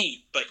through their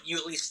teeth, but you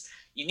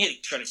need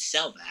to try to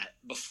sell that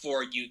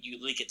before you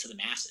leak it to the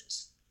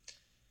masses.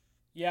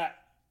 Yeah,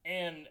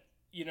 and,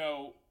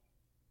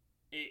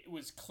 it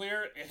was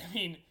clear, I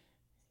mean,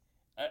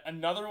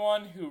 another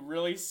one who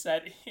really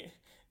said...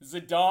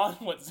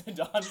 Zidane, what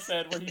Zidane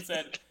said, where he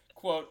said,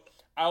 quote,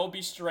 "I will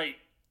be straight.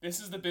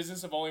 This is the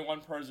business of only one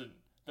person,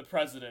 the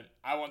president.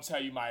 I won't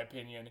tell you my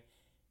opinion."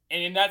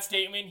 And in that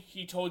statement,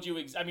 he told you,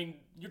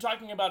 you're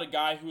talking about a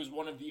guy who is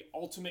one of the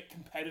ultimate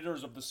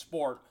competitors of the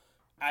sport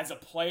as a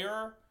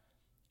player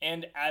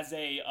and as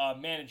a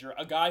manager,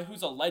 a guy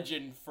who's a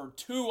legend for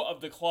two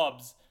of the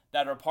clubs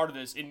that are part of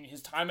this in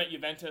his time at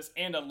Juventus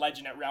and a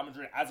legend at Real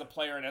Madrid as a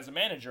player and as a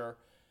manager.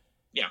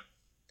 Yeah.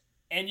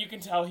 And you can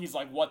tell he's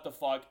like, what the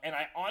fuck? And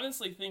I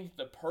honestly think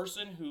the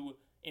person who,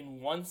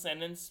 in one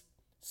sentence,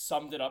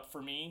 summed it up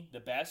for me the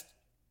best,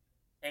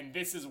 and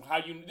this is how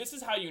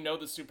you know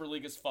the Super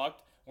League is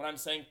fucked, when I'm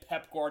saying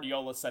Pep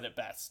Guardiola said it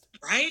best.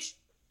 Right?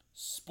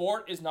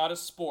 Sport is not a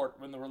sport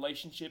when the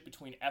relationship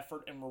between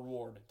effort and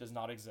reward does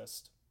not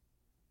exist.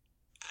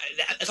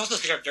 It's also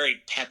like a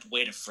very Pep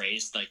way to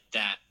phrase like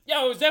that.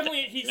 Yeah, it was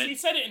definitely, he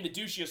said it in the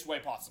douchiest way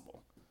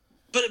possible.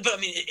 But I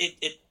mean,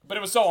 But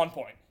it was so on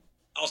point.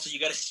 Also, you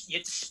have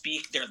to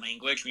speak their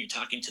language when you're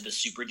talking to the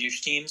super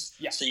douche teams.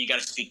 Yeah. So you got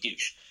to speak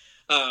douche.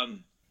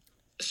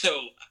 So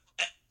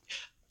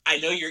I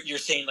know you're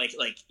saying like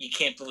you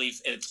can't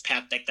believe it's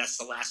Pep. Like that's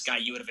the last guy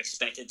you would have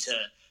expected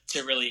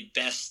to really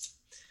best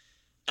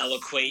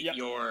eloquate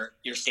your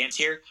stance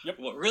here. Yep.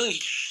 What really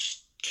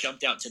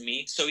jumped out to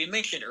me. So you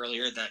mentioned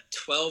earlier that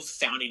 12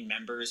 founding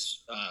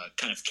members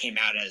kind of came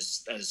out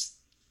as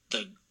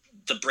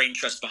the brain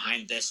trust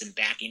behind this and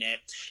backing it,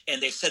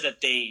 and they said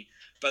that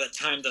by the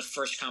time the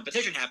first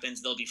competition happens,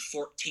 there'll be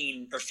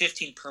 14 or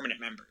 15 permanent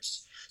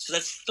members. So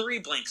that's 3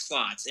 blank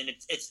slots, and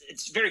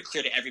it's very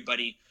clear to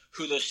everybody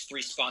who those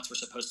 3 spots were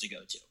supposed to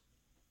go to.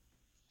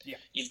 Yeah.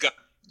 You've got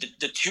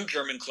the 2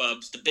 German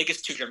clubs, the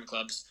biggest 2 German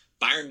clubs,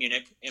 Bayern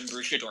Munich and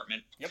Borussia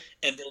Dortmund. Yep.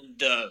 And then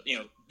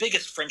the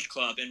biggest French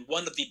club and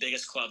one of the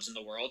biggest clubs in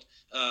the world,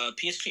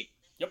 PSG.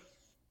 Yep.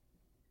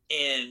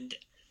 And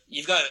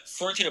you've got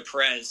Florentino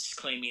Perez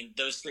claiming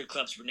those 3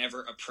 clubs were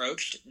never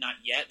approached. Not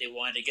yet. They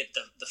wanted to get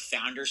the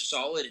founders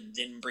solid and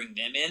then bring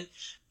them in.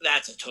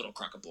 That's a total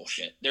crock of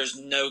bullshit. There's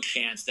no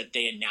chance that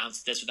they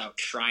announced this without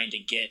trying to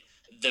get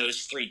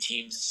those 3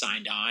 teams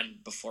signed on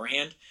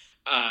beforehand.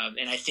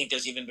 And I think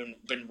there's even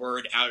been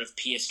word out of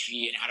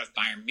PSG and out of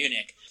Bayern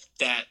Munich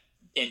that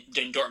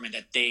in Dortmund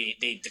that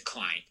they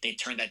declined. They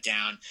turned that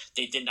down.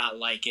 They did not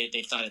like it.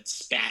 They thought it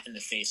spat in the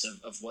face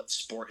of what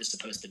sport is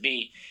supposed to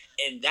be.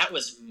 And that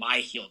was my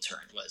heel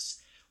turn,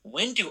 was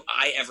when do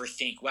I ever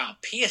think, wow,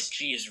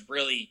 PSG is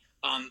really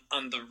on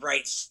the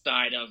right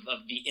side of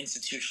the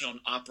institutional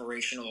and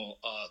operational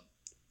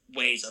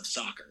ways of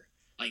soccer.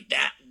 Like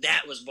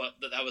that was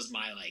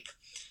my like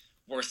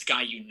worst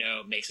guy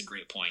makes a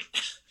great point.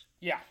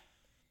 Yeah.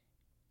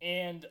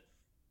 And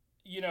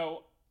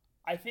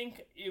I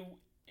think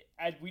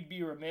we'd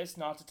be remiss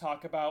not to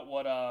talk about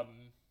what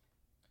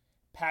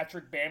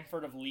Patrick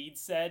Bamford of Leeds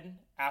said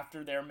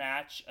after their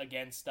match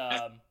against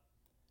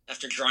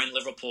after drawing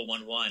Liverpool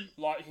 1-1.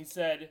 He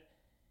said,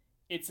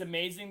 "It's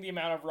amazing the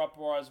amount of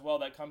uproar as well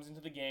that comes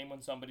into the game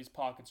when somebody's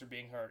pockets are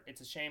being hurt.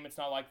 It's a shame it's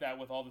not like that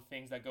with all the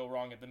things that go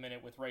wrong at the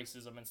minute with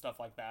racism and stuff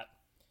like that."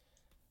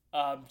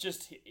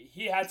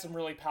 He had some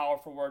really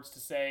powerful words to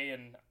say,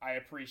 and I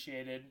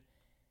appreciated.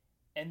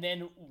 And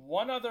then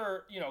one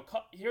other,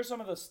 here's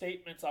some of the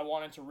statements I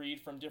wanted to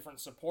read from different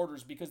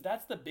supporters, because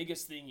that's the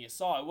biggest thing you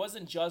saw. It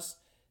wasn't just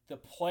the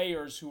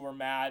players who were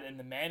mad and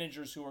the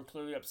managers who were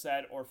clearly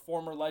upset or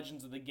former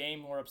legends of the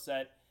game who were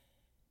upset.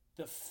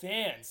 The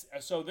fans.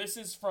 So this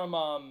is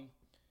from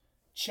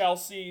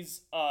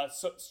Chelsea's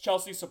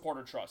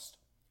Supporter Trust.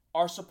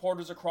 "Our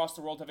supporters across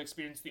the world have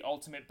experienced the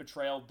ultimate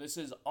betrayal. This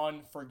is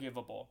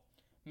unforgivable."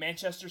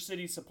 Manchester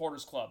City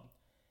Supporters Club.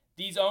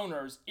 "These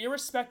owners,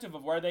 irrespective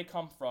of where they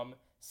come from,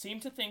 seem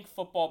to think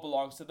football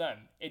belongs to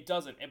them. It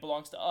doesn't. It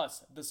belongs to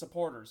us, the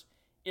supporters,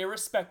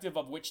 irrespective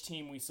of which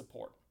team we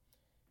support."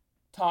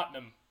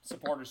 Tottenham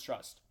Supporters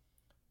Trust.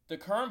 "The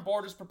current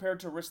board is prepared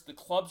to risk the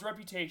club's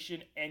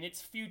reputation and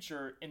its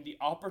future in the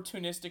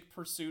opportunistic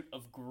pursuit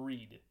of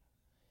greed."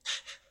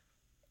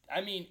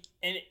 I mean,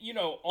 and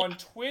on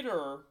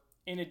Twitter,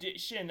 in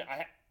addition,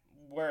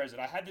 where is it?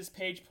 I had this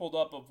page pulled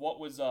up of what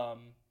was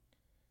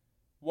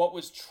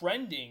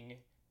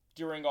trending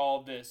during all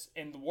of this,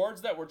 and the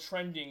words that were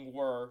trending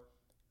were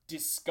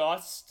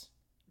disgust,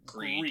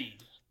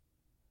 greed.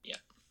 Yeah.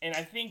 And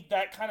I think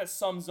that kind of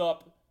sums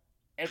up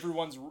a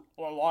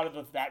lot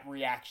of that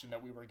reaction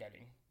that we were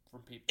getting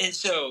from people. And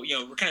so,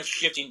 we're kind of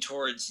shifting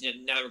towards,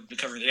 now we're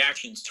covering the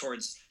reactions,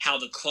 towards how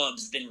the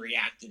clubs then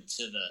reacted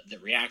to the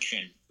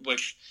reaction,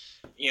 which,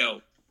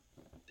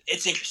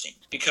 it's interesting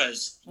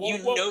because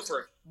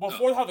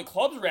before how the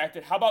clubs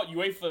reacted, how about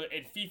UEFA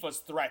and FIFA's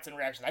threats and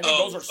reactions? I think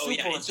those are super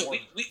important. So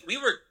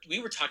we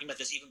were talking about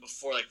this even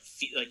before like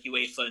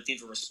UEFA and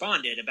FIFA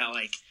responded about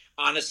like,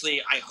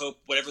 honestly, I hope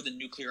whatever the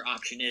nuclear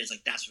option is,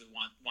 like that's what we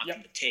want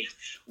them to take.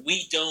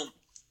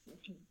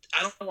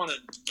 I don't want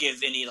to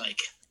give any like,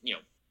 you know,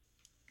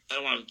 I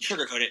don't want to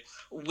sugarcoat it.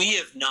 We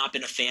have not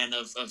been a fan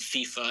of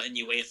FIFA and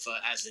UEFA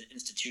as an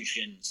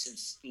institution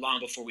since long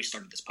before we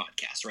started this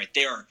podcast, right?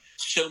 There are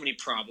so many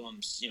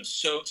problems, you know,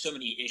 so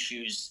many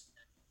issues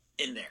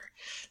in there.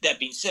 That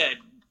being said,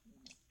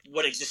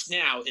 what exists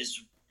now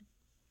is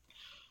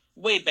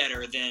way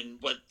better than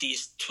what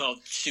these 12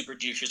 super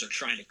douches are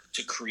trying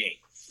to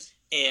create.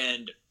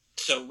 And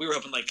so we were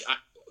hoping like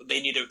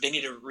they need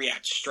to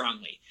react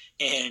strongly.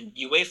 And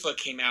UEFA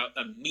came out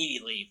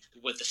immediately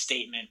with a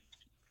statement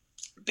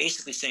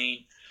basically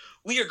saying,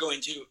 we are going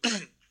to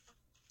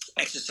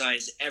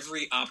exercise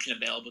every option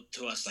available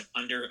to us, like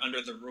under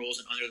the rules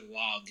and under the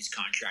law of these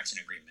contracts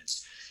and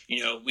agreements.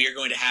 You know, we are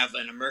going to have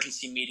an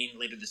emergency meeting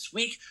later this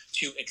week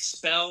to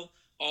expel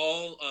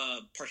all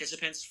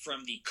participants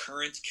from the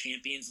current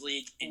Champions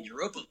League and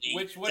Europa League.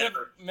 Which would have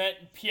meant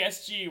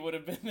PSG would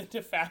have been the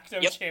de facto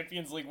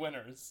Champions League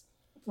winners.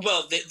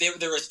 Well,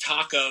 there was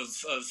talk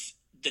of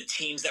the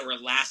teams that were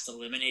last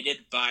eliminated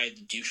by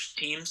the douche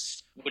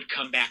teams would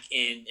come back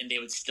in and they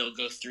would still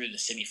go through the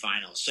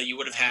semifinals. So you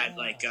would have had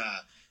like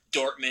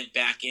Dortmund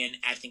back in,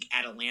 I think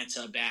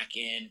Atalanta back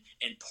in,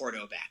 and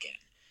Porto back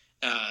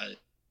in,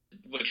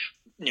 which,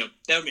 you know,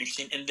 that would be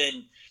interesting. And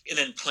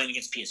then playing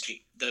against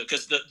PSG,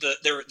 because the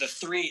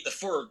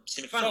four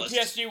semifinalists.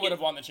 So PSG would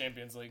have won the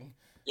Champions League.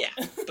 Yeah,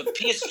 but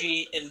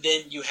PSG, and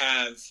then you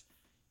have.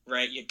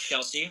 Right, you had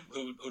Chelsea,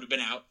 who would have been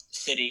out,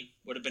 City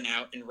would have been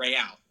out, and Real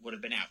would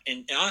have been out.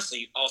 And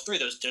honestly, all three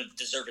of those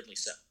deservedly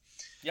so.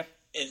 Yep.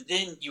 And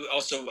then you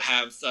also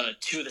have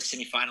two of the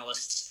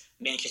semifinalists,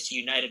 Manchester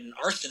United and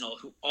Arsenal,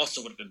 who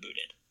also would have been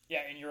booted.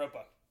 Yeah, in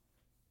Europa.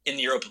 In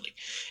the Europa League.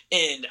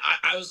 And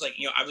I was like,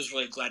 you know, I was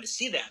really glad to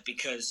see that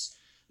because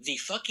the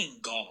fucking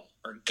gall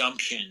or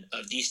gumption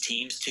of these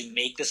teams to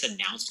make this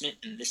announcement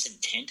and this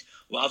intent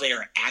while they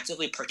are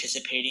actively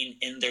participating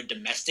in their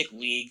domestic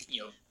league,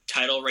 you know,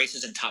 title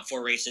races and top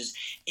four races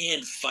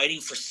and fighting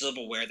for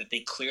silverware that they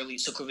clearly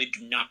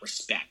do not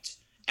respect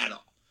at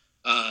all.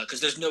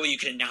 Because there's no way you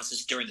can announce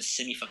this during the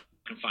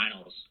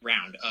semifinals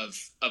round of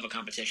a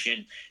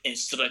competition and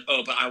still like,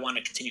 oh, but I want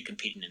to continue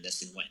competing in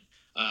this and win.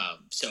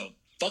 So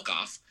fuck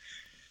off.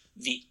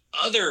 The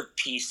other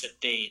piece that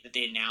they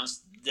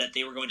announced that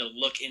they were going to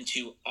look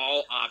into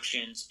all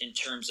options in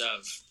terms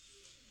of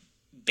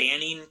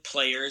banning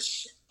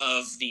players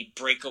of the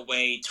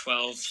breakaway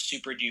 12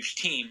 super douche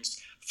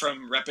teams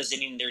from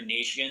representing their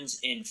nations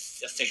in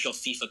official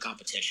FIFA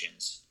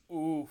competitions.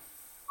 Oof.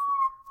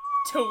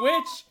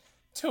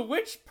 To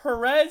which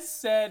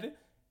Perez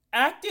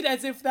acted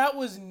as if that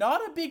was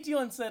not a big deal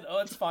and said, oh,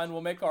 it's fine,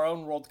 we'll make our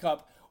own World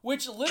Cup.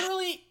 Which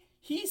literally,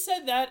 he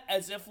said that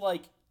as if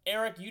like,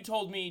 Eric, you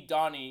told me,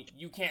 Donnie,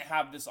 you can't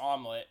have this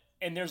omelet.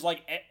 And there's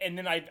like, and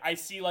then I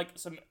see like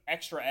some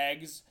extra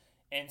eggs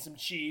and some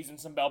cheese and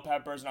some bell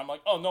peppers, and I'm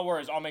like, oh, no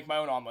worries, I'll make my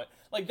own omelet.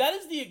 Like, that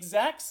is the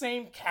exact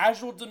same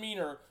casual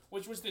demeanor,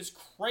 which was this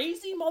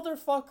crazy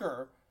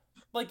motherfucker.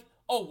 Like,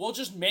 oh, we'll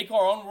just make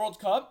our own World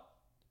Cup?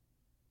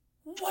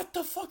 What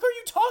the fuck are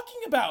you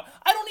talking about?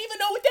 I don't even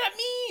know what that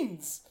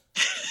means!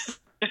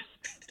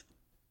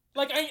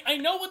 Like, I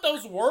know what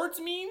those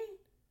words mean,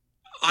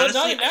 honestly, but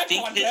not in that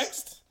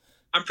context.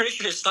 I'm pretty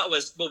sure his thought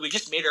was, well, we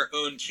just made our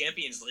own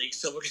Champions League,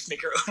 so we'll just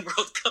make our own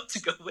World Cup to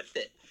go with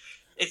it.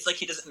 It's like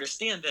he doesn't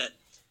understand that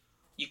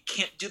you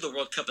can't do the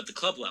World Cup at the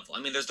club level.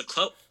 I mean, there's the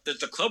club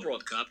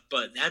World Cup,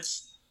 but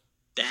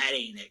that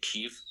ain't it,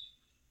 Chief.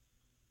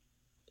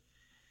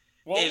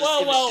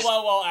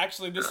 Well,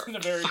 actually, this is a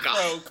very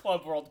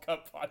pro-Club World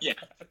Cup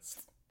podcast.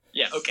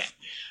 Yeah, okay.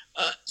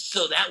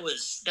 So that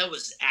was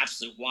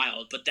absolutely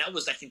wild, but that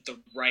was, I think, the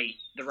right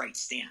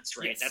stance,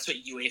 right? Yes. That's what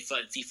UEFA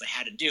and FIFA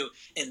had to do.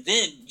 And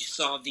then you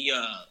saw the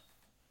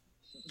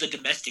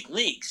domestic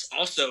leagues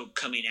also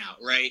coming out,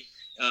 right?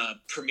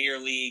 Premier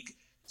League,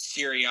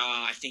 Serie A,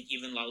 I think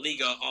even La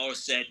Liga all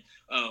said,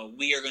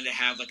 we are going to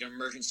have like an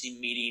emergency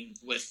meeting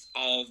with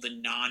all the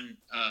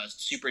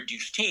non-super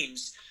douche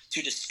teams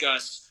to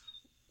discuss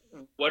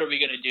what are we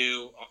going to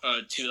do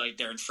to like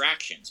their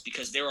infractions,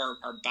 because there are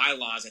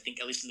bylaws, I think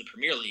at least in the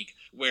Premier League,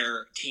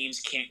 where teams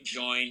can't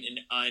join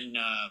an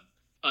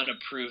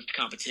unapproved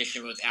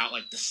competition without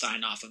like the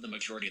sign off of the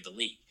majority of the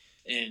league.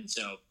 And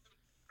so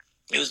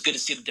it was good to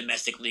see the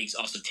domestic leagues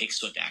also take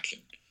swift action.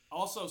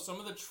 Also, some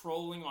of the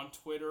trolling on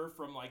Twitter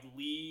from like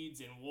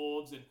Leeds and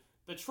Wolves, and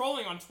the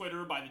trolling on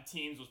Twitter by the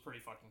teams was pretty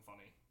fucking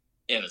funny.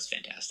 It was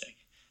fantastic.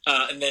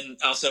 And then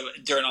also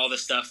during all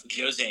this stuff,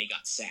 Jose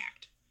got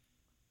sacked.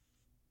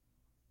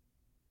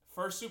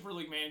 First Super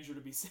League manager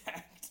to be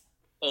sacked.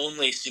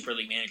 Only Super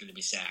League manager to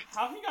be sacked.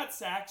 How he got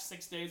sacked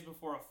 6 days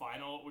before a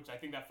final, which I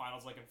think that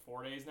final's like in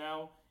 4 days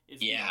now, is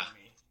beyond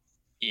me.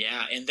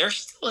 Yeah, and they're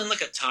still in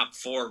like a top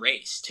 4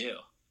 race too.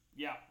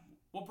 Yeah,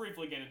 we'll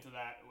briefly get into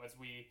that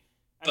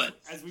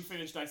as we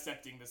finish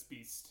dissecting this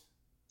beast.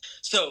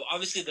 So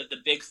obviously the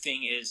big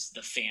thing is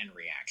the fan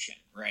reaction,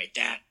 right?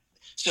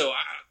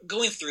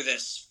 Going through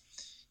this,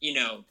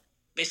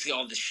 basically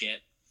all this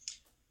shit,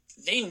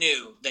 they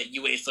knew that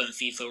UEFA and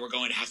FIFA were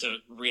going to have to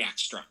react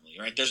strongly,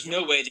 right? There's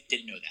no way they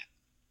didn't know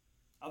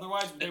that.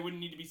 Otherwise, they wouldn't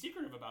need to be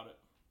secretive about it.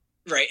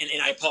 Right,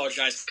 and I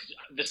apologize.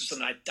 This is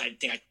something I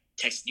think I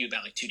texted you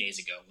about like 2 days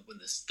ago when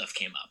this stuff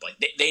came up. Like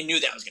they knew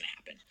that was going to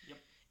happen. Yep.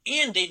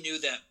 And they knew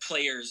that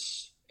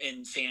players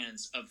and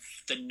fans of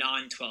the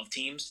non-12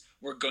 teams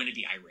were going to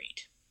be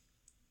irate.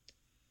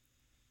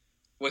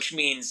 Which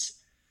means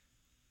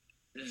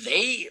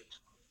they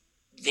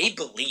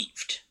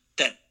believed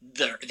that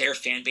their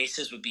fan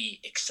bases would be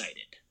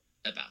excited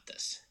about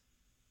this.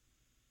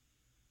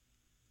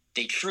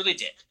 They truly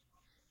did.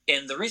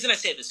 And the reason I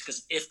say this is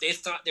because if they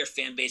thought their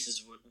fan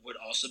bases would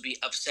also be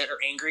upset or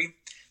angry,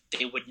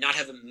 they would not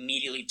have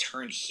immediately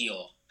turned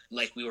heel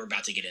like we were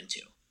about to get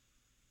into.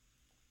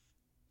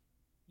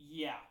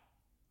 Yeah.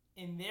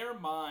 In their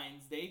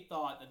minds, they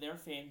thought that their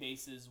fan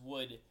bases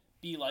would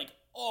be like,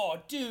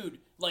 oh, dude,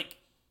 like,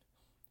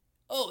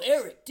 oh,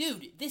 Eric,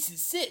 dude, this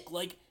is sick.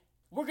 Like,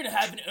 we're going to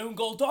have an own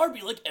goal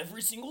derby, like,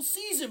 every single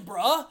season,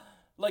 bruh.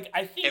 Like,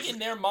 I think in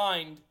their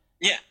mind,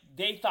 yeah,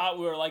 they thought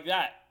we were like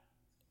that.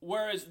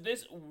 Whereas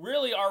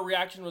really our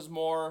reaction was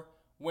more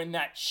when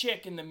that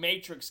chick in the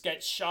Matrix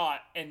gets shot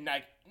and,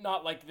 like,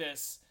 not like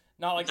this.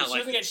 Not like this. She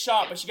doesn't get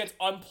shot, but she gets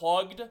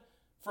unplugged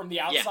from the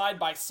outside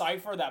by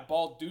Cypher, that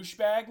bald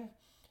douchebag.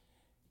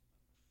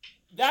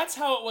 That's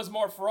how it was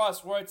more for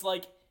us, where it's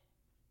like,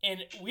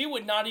 and we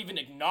would not even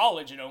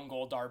acknowledge an own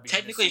goal derby.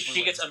 Technically,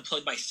 she gets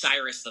unplugged by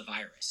Cyrus the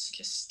Virus.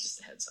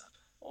 Just a heads up.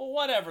 Well,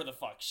 whatever the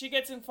fuck. She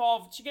gets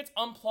involved. She gets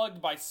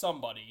unplugged by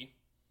somebody.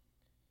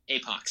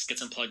 Apox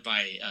gets unplugged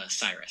by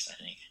Cyrus,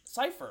 I think.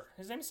 Cypher.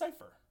 His name is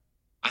Cypher.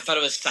 I thought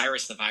it was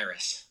Cyrus the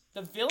Virus.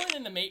 The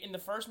villain in the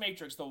first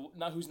Matrix,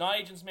 who's not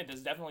Agent Smith,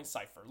 is definitely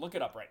Cypher. Look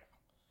it up right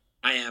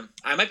now. I am.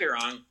 I might be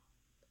wrong.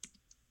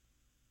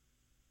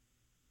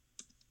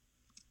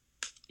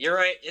 You're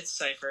right. It's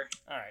Cypher.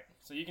 All right.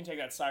 So you can take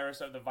that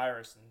Cyrus of the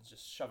Virus and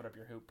just shove it up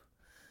your hoop.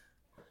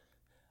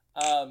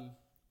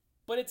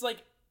 But it's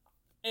like,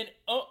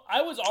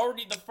 I was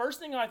already, the first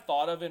thing I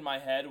thought of in my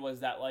head was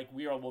that, like,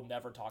 will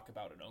never talk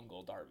about an own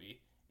goal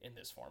derby in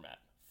this format.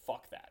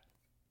 Fuck that.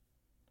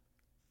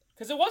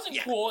 Because it wasn't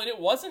cool and it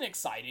wasn't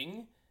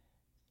exciting.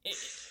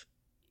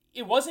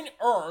 It wasn't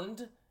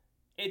earned.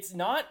 It's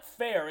not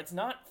fair. It's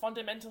not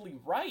fundamentally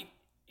right.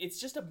 It's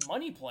just a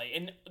money play.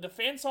 And the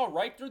fans saw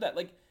right through that.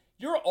 Like,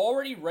 you're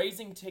already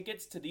raising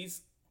tickets to the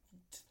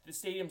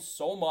stadium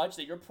so much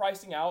that you're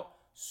pricing out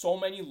so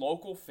many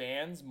local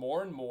fans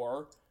more and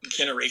more.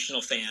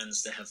 Generational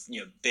fans that have,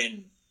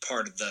 been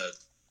part of the,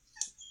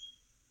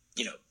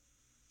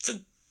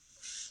 the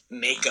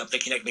makeup, the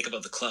connect makeup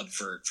of the club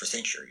for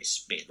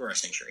centuries, or a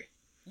century.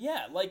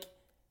 Yeah, like,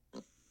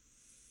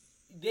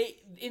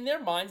 in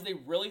their minds, they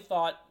really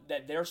thought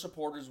that their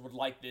supporters would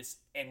like this,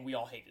 and we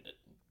all hated it.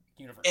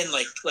 Universally. And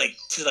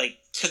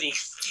to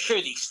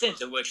the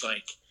extent of which,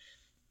 like,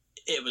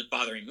 it was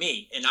bothering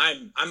me. And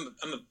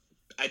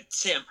I'd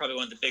say I'm probably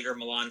one of the bigger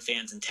Milan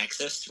fans in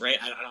Texas, right?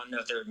 I don't know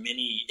if there are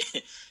many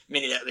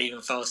that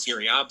even follow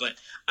Serie A, but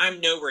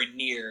I'm nowhere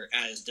near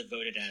as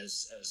devoted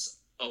as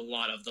a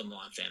lot of the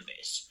Milan fan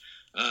base.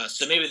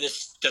 So maybe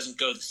this doesn't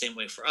go the same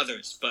way for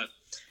others, but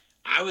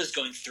I was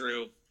going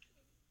through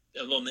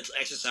a little mental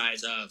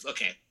exercise of,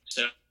 okay,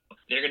 so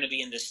they're going to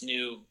be in this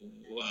new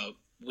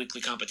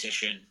weekly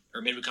competition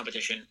or midweek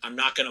competition. I'm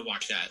not going to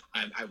watch that.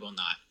 I will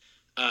not.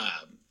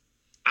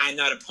 I'm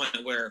not at a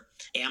point where,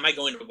 am I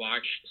going to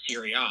watch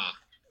Serie A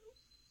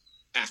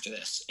after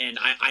this? And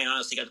I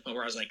honestly got to the point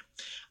where I was like,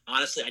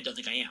 honestly, I don't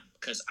think I am,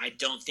 because I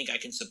don't think I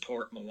can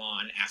support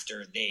Milan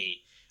after they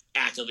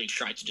actively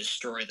tried to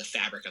destroy the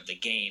fabric of the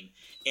game.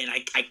 And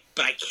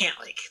but I can't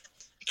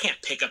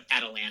pick up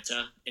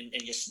Atalanta and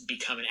just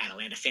become an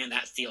Atalanta fan.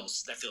 That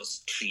feels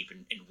cheap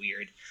and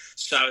weird.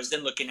 So I was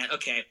then looking at,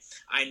 okay,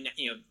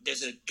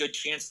 there's a good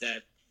chance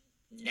that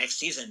next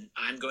season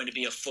I'm going to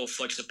be a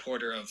full-fledged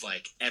supporter of,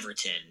 like,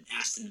 Everton,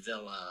 Aston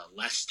Villa,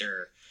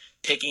 Leicester,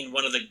 picking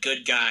one of the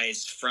good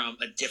guys from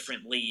a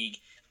different league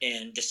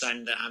and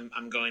deciding that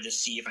I'm going to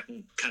see if I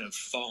can kind of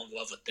fall in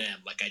love with them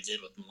like I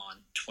did with Milan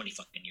 20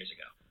 fucking years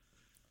ago.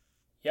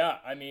 Yeah,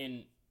 I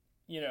mean,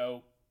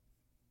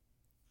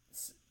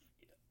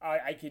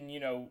 I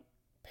can,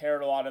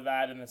 parrot a lot of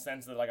that in the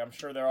sense that, like, I'm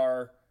sure there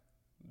are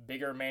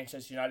bigger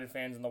Manchester United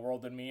fans in the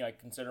world than me. I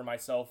consider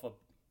myself a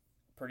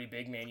pretty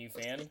big Man U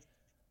fan.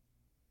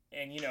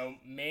 And,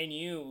 Man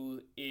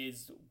U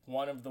is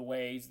one of the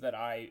ways that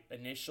I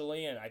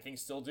initially, and I think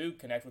still do,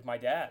 connect with my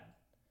dad.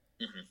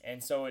 Mm-hmm.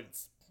 And so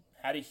it's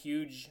had a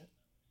huge,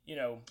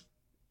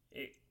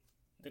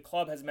 the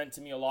club has meant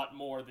to me a lot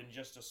more than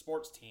just a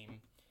sports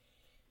team.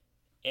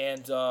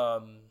 And,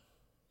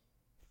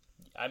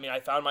 I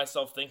found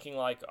myself thinking,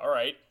 like, all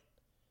right,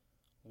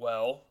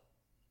 well,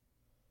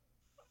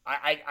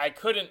 I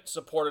couldn't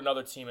support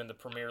another team in the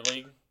Premier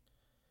League.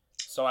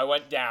 So I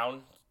went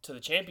down to the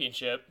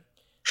Championship,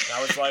 and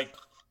I was like,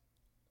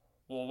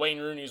 well, Wayne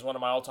Rooney's one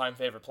of my all-time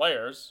favorite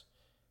players,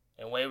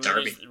 and Wayne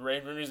Derby.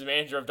 Rooney's the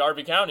manager of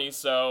Derby County,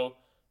 so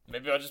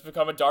maybe I'll just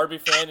become a Derby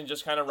fan and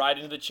just kind of ride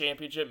into the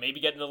championship, maybe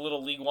get into a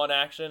little League One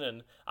action.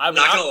 And Not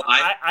gonna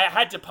lie. I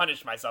had to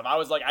punish myself. I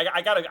was like,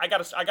 I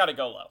gotta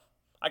go low.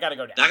 I gotta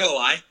go down. Not gonna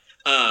lie,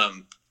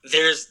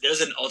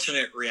 there's an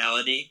alternate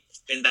reality,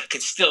 and that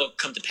could still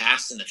come to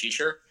pass in the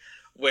future,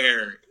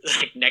 where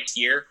like next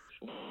year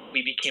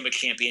we became a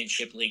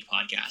championship league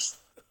podcast.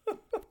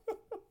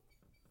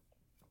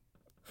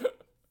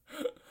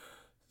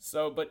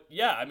 So, but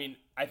yeah, I mean,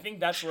 I think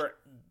that's where.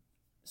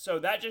 So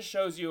that just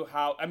shows you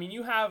how. I mean,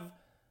 you have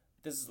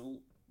this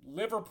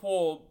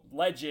Liverpool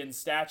legend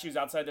statues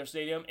outside their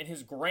stadium, and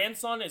his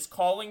grandson is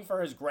calling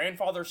for his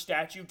grandfather's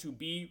statue to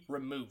be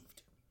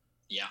removed.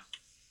 Yeah,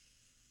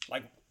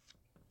 Like,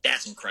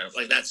 that's incredible.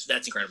 Like that's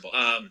incredible.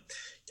 I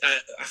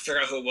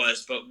forgot who it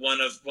was, but one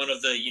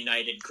of the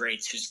United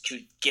greats who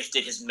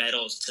gifted his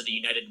medals to the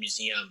United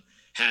Museum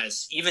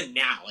has, even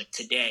now, like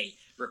today,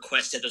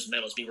 requested those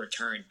medals be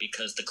returned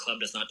because the club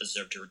does not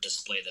deserve to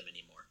display them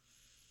anymore.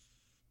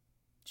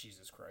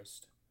 Jesus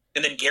Christ.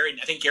 And then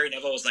I think Gary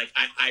Neville was like,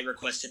 I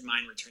requested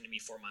mine returned to me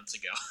 4 months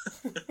ago.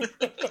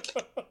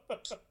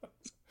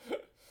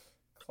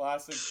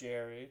 Classic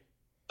Gary.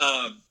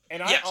 And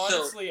yeah,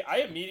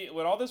 I immediately,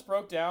 when all this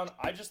broke down,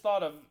 I just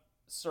thought of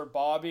Sir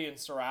Bobby and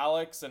Sir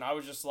Alex, and I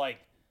was just like,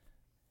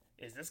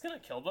 is this going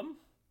to kill them?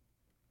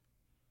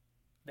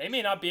 They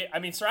may not be. I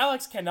mean, Sir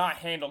Alex cannot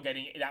handle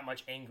getting that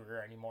much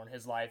angrier anymore in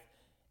his life.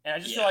 And I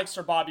just feel like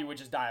Sir Bobby would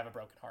just die of a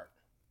broken heart.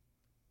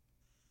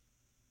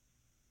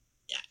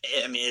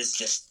 Yeah, I mean, it was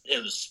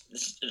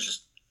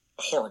just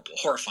horrible,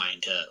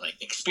 horrifying to like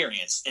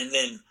experience. And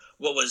then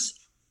what was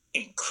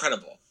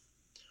incredible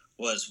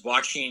was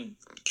watching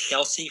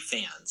Chelsea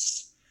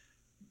fans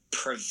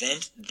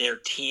prevent their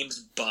team's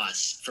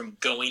bus from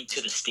going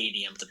to the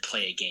stadium to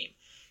play a game.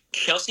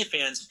 Chelsea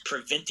fans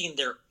preventing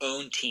their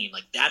own team,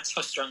 like that's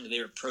how strongly they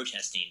were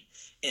protesting.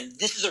 And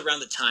this is around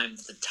the time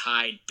that the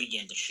tide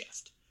began to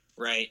shift,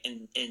 right?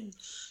 And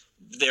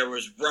there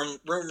was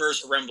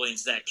rumors,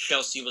 rumblings that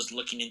Chelsea was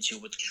looking into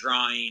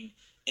withdrawing,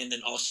 and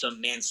then also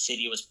Man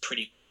City was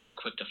pretty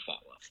quick to follow.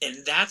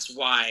 And that's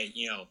why,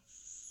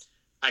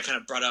 I kind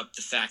of brought up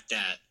the fact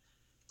that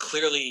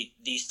clearly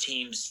these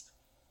teams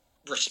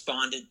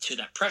responded to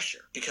that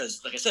pressure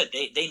because, like I said,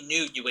 they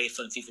knew UEFA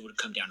and FIFA would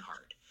come down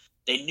hard.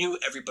 They knew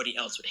everybody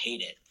else would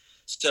hate it.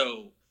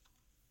 So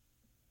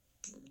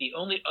the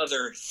only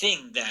other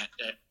thing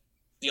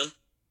the only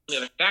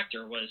other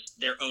factor was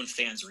their own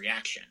fans'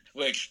 reaction,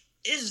 which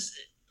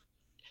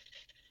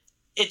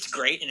it's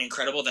great and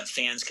incredible that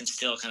fans can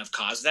still kind of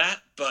cause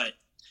that. But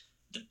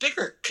the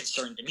bigger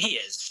concern to me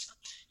is,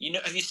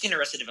 have you seen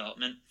Arrested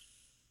Development?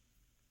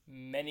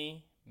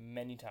 Many,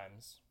 many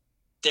times.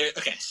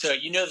 Okay, so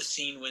the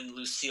scene when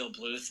Lucille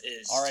Bluth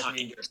is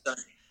talking to her son.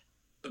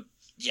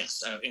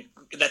 Yes,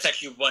 that's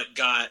actually what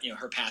got,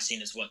 her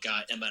passing is what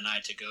got Emma and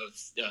I to go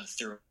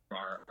through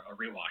our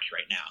rewatch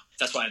right now.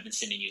 That's why I've been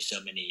sending you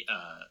so many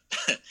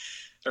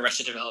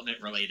Arrested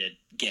Development related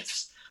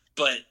gifts.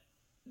 But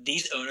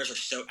these owners are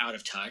so out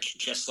of touch,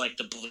 just like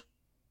the Blues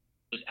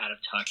was out of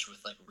touch with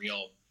like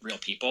real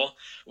people.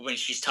 When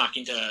she's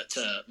talking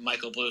to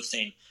Michael Bluth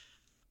saying,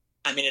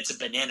 I mean, it's a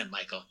banana,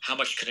 Michael. How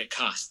much could it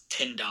cost?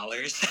 $10?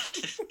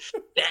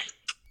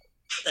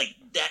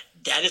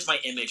 That is my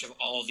image of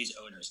all of these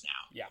owners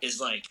now. Yeah. Is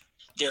like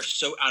they're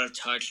so out of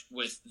touch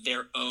with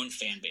their own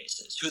fan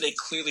bases, who they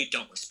clearly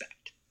don't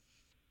respect.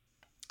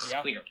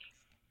 Yeah. Clearly.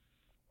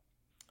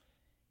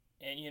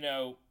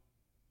 And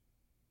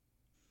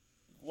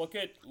look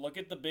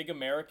at the big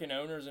American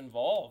owners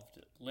involved: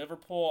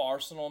 Liverpool,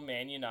 Arsenal,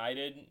 Man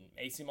United,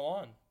 AC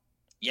Milan.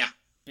 Yeah.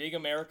 Big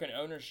American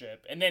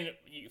ownership, and then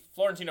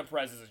Florentino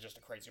Perez is just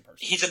a crazy person.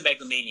 He's a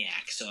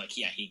megalomaniac, so like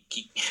he.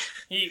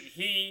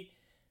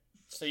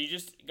 So you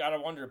just gotta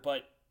wonder,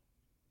 but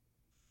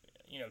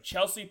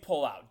Chelsea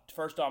pull out,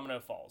 first domino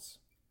falls.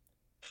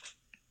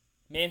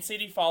 Man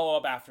City follow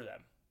up after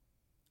them.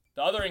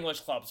 The other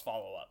English clubs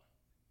follow up.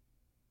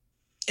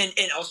 And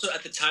also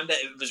at the time that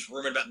it was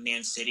rumored about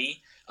Man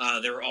City,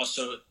 there were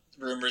also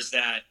rumors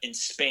that in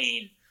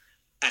Spain,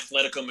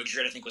 Atletico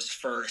Madrid, I think, was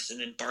first, and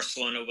then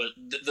Barcelona was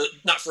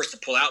not first to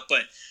pull out,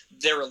 but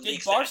there were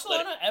leaks. Did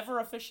Barcelona ever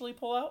officially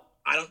pull out?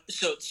 I don't.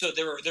 So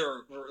there were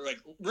like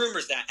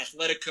rumors that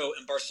Atletico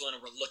and Barcelona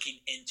were looking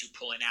into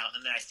pulling out,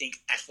 and then I think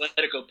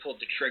Atletico pulled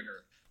the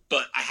trigger,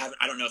 but I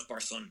don't know if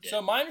Barcelona did.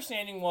 So my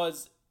understanding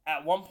was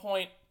at one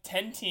point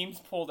 10 teams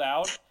pulled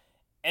out,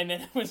 and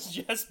then it was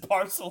just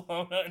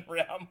Barcelona and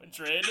Real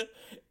Madrid,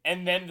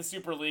 and then the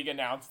Super League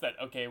announced that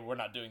okay, we're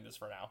not doing this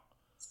for now.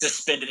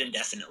 Suspended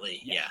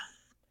indefinitely. Yeah.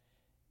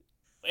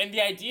 And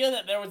the idea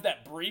that there was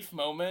that brief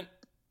moment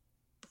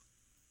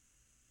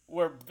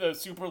where the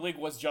Super League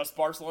was just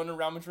Barcelona and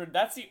Real Madrid,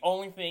 that's the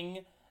only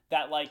thing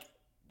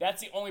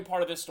that's the only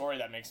part of this story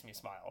that makes me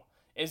smile,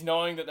 is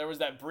knowing that there was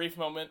that brief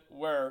moment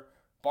where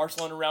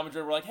Barcelona and Real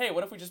Madrid were like, hey,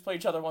 what if we just play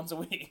each other once a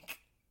week?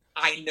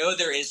 I know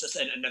there is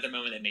another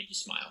moment that made you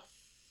smile.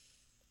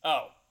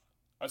 Oh.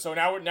 So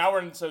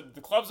so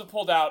the clubs have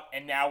pulled out,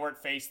 and now we're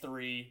at phase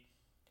 3.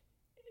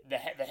 The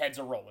heads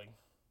are rolling.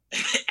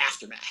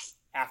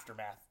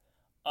 Aftermath.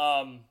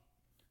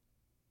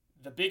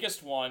 The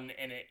biggest one,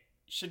 and it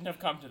shouldn't have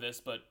come to this,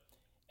 but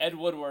Ed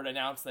Woodward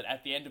announced that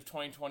at the end of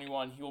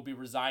 2021, he will be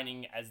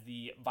resigning as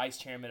the vice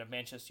chairman of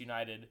Manchester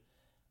United.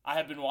 I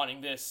have been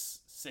wanting this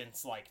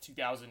since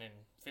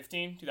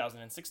 2015,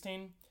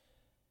 2016.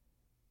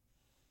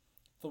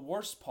 The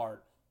worst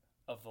part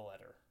of the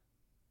letter,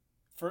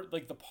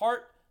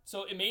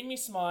 so it made me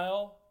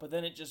smile, but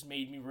then it just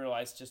made me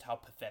realize just how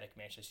pathetic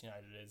Manchester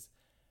United is.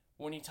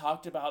 When he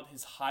talked about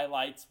his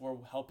highlights were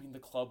helping the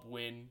club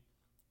win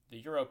the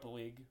Europa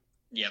League,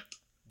 Yep.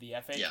 the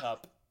FA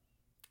Cup,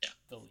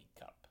 the League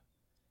Cup.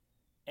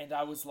 And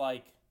I was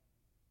like,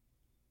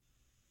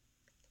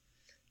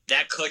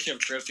 that collection of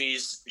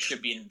trophies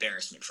should be an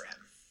embarrassment for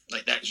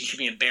him. That, he should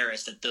be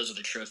embarrassed that those are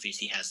the trophies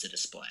he has to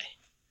display.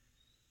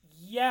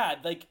 Yeah,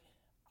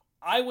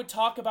 I would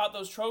talk about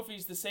those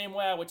trophies the same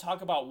way I would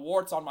talk about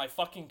warts on my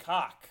fucking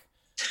cock.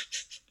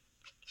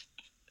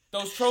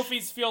 Those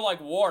trophies feel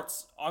like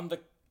warts on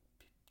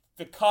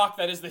the cock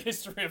that is the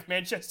history of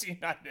Manchester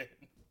United.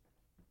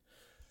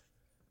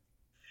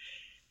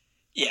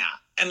 Yeah,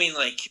 I mean,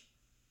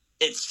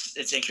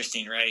 it's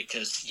interesting, right?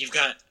 Because you've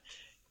got,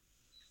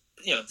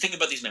 think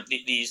about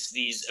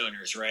these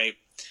owners, right?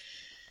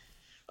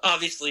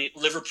 Obviously,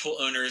 Liverpool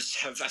owners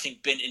have, I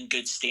think, been in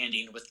good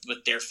standing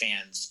with their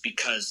fans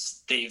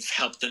because they've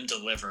helped them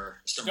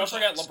deliver some Don't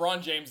results. forget,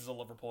 LeBron James is a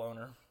Liverpool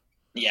owner.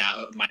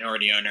 Yeah, a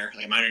minority owner.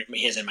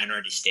 He has a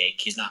minority stake.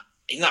 He's not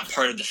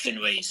part of the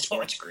Fenway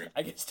Sports Group.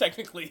 I guess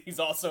technically he's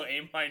also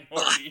a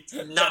minority.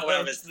 That's not what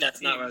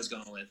I was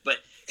going with. But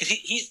because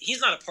he's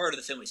not a part of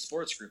the Fenway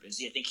Sports Group, is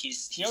he? I think he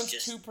owns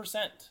just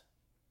 2%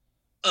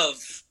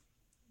 of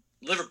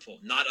Liverpool,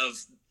 not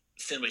of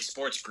Fenway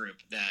Sports Group.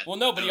 Well,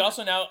 no, but he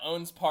also now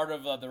owns part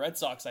of the Red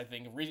Sox, I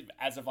think,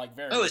 as of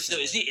very. Oh, so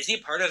is he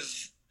part of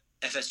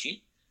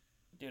FSG?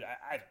 Dude,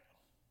 I don't know.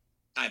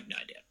 I have no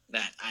idea.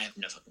 I have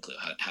no fucking clue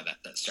how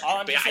that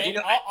started.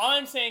 All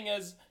I'm saying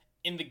is,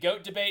 in the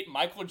GOAT debate,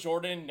 Michael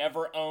Jordan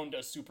never owned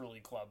a Super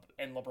League club,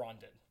 and LeBron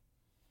did.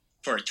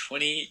 For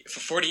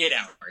 48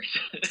 hours.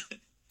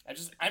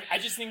 I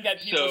just think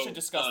that people should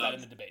discuss that in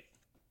the debate.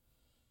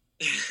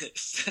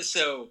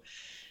 So,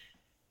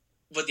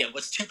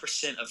 what's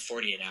 2% of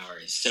 48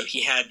 hours? So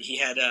he had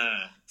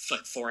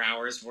 4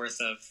 hours worth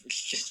of,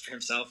 just for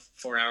himself,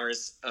 4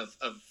 hours of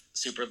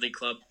Super League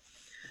club.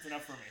 It's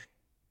enough for me.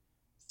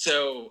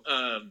 So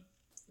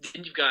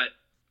then you've got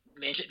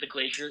the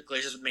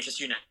Glazers with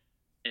Manchester United,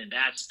 and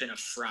that's been a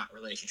fraught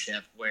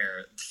relationship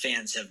where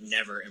fans have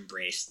never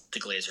embraced the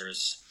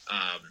Glazers.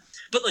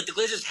 But the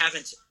Glazers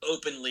haven't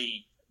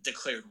openly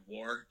declared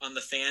war on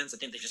the fans. I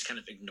think they just kind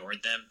of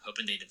ignored them,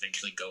 hoping they'd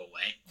eventually go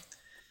away.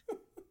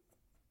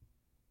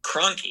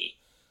 Kroenke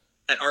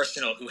at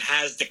Arsenal, who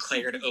has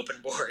declared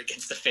open war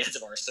against the fans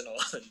of Arsenal,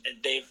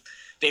 and they've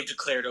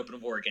declared open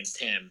war against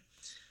him.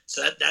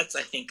 So that's,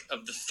 I think,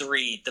 of the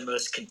three, the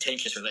most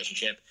contentious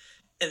relationship.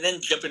 And then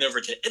jumping over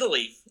to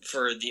Italy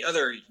for the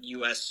other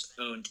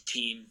U.S.-owned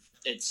team,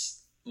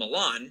 it's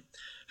Milan,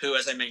 who,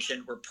 as I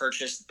mentioned, were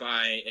purchased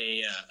by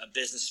a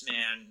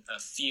businessman a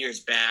few years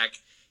back.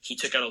 He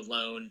took out a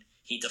loan.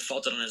 He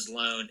defaulted on his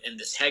loan, and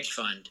this hedge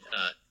fund,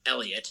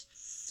 Elliott,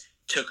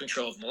 took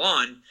control of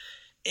Milan.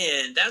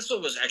 And that's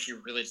what was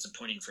actually really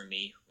disappointing for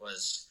me,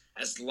 was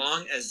as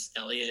long as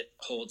Elliott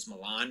holds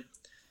Milan,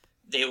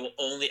 they will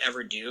only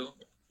ever do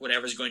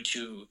whatever is going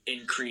to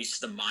increase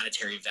the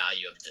monetary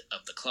value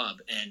of the club.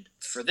 And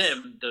for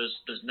them,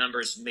 those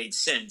numbers made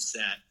sense.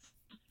 That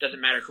doesn't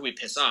matter who we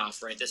piss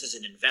off, right? This is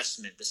an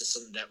investment. This is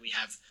something that we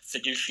have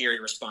fiduciary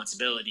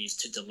responsibilities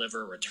to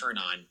deliver a return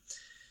on.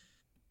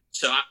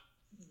 So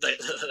the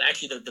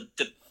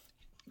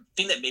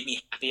thing that made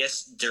me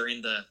happiest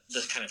during the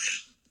kind of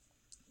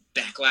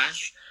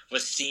backlash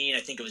was seeing, I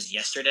think it was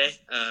yesterday,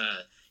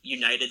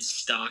 United's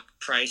stock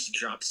price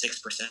dropped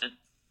 6%.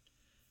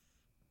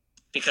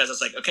 Because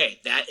it's like, okay,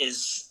 that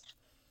is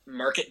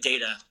market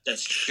data that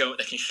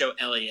can show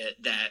Elliott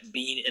that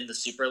being in the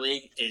Super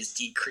League is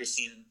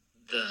decreasing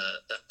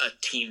a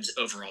team's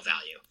overall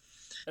value.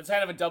 It's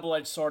kind of a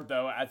double-edged sword,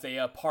 though, as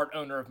a part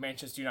owner of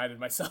Manchester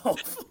United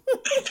myself.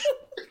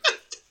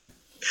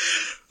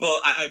 Well,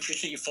 I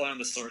appreciate you falling on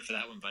the sword for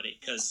that one, buddy.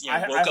 Because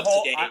I woke up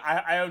today.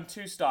 I own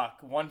 2 stock,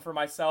 one for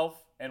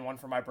myself and one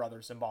for my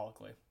brother,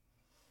 symbolically.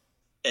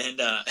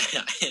 And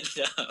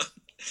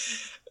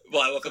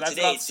well, I woke up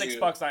today. That's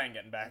about $6 I ain't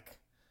getting back.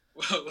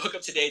 Woke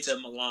up today to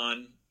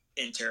Milan,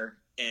 Inter,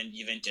 and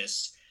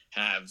Juventus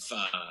have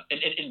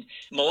and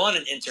Milan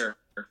and Inter,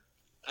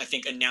 I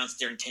think, announced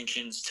their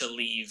intentions to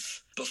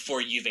leave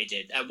before Juve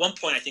did. At one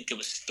point, I think there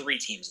was 3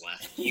 teams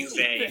left: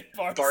 Juve,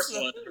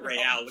 Barcelona, and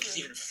Real, which is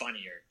even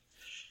funnier.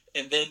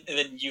 And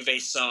then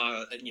Juve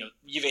saw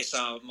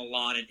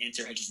Milan and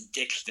Inter had just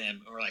ditched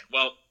them, and were like,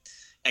 well,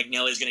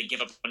 Agnelli's going to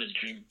give up on his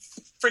dream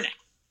for now.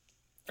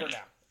 For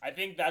now. I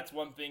think that's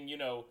one thing,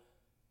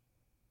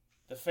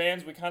 the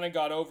fans, we kind of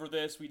got over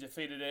this. We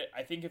defeated it.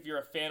 I think if you're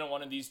a fan of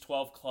one of these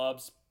 12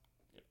 clubs,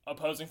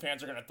 opposing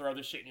fans are going to throw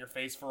this shit in your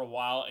face for a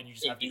while, and you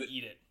just have to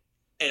eat it.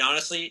 And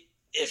honestly,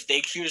 if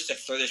they choose to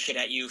throw this shit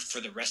at you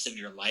for the rest of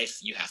your life,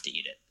 you have to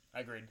eat it.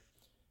 Agreed.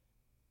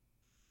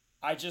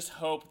 I just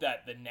hope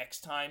that the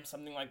next time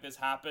something like this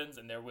happens,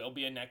 and there will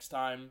be a next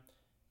time,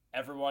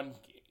 everyone,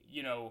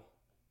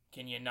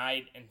 can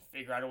unite and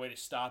figure out a way to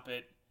stop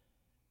it.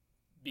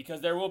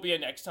 Because there will be a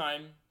next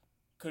time.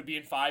 Could be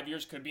in 5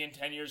 years, could be in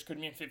 10 years, could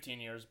be in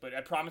 15 years. But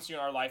I promise you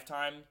in our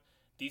lifetime,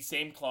 these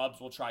same clubs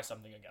will try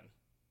something again.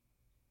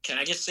 Can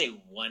I just say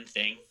one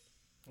thing?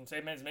 You can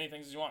say as many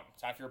things as you want.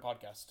 It's half your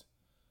podcast.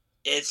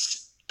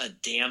 It's a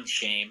damn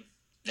shame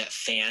that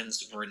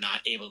fans were not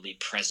able to be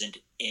present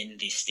in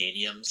these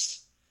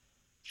stadiums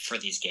for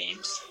these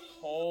games.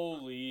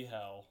 Holy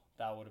hell.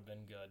 That would have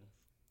been good.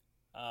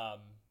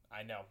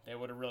 I know. They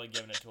would have really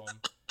given it to them.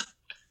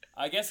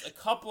 I guess a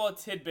couple of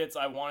tidbits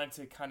I wanted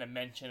to kind of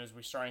mention as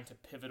we're starting to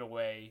pivot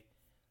away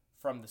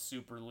from the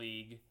Super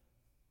League.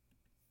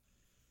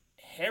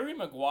 Harry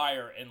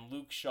Maguire and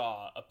Luke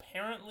Shaw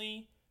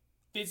apparently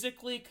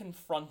physically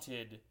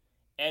confronted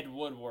Ed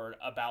Woodward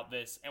about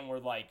this and were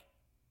like,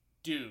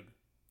 dude,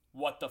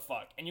 what the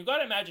fuck? And you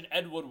gotta imagine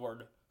Ed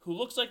Woodward, who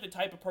looks like the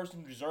type of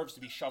person who deserves to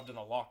be shoved in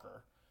a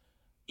locker.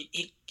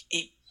 He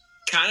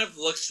kind of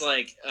looks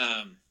like...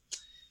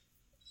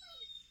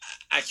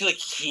 I feel like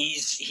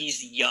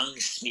he's young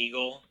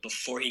Smeagol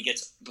before he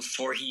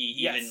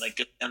even like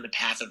goes down the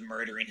path of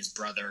murdering his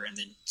brother and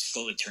then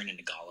slowly turn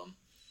into Gollum.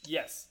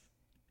 Yes.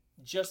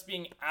 Just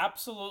being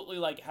absolutely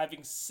like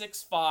having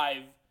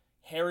 6'5"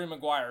 Harry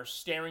Maguire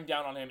staring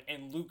down on him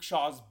and Luke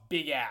Shaw's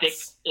big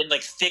ass.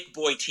 Thick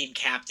boy team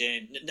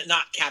captain,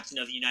 not captain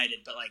of United,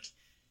 but like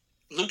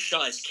Luke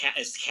Shaw is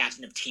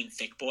captain of Team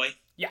Thick Boy.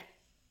 Yeah.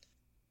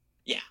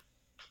 Yeah.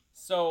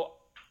 So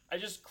I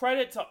just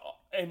credit to,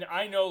 and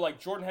I know like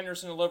Jordan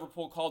Henderson of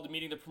Liverpool called the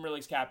meeting the Premier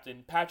League's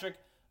captain. Patrick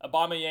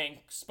Aubameyang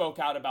spoke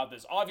out about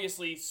this.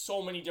 Obviously,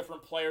 so many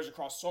different players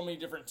across so many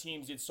different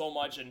teams did so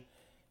much, and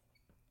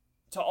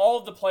to all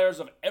of the players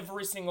of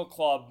every single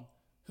club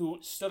who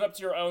stood up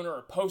to your owner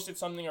or posted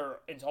something,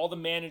 and to all the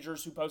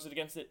managers who posted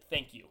against it,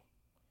 thank you.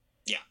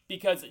 Yeah.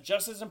 Because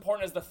just as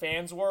important as the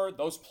fans were,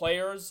 those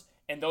players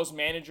and those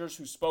managers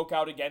who spoke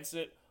out against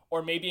it,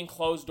 or maybe in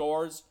closed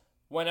doors,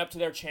 went up to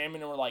their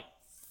chairman and were like,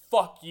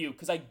 fuck you.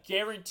 Because I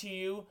guarantee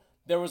you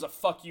there was a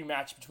fuck you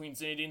match between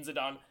Zinedine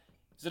Zidane.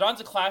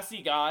 Zidane's a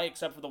classy guy,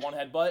 except for the one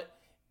headbutt.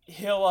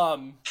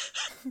 He'll,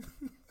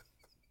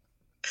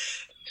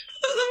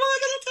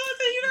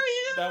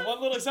 that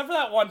one little, except for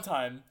that one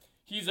time,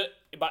 he's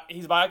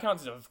by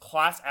accounts a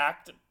class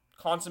act,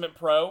 consummate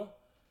pro.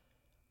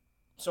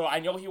 So I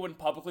know he wouldn't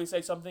publicly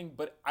say something,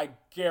 but I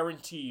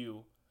guarantee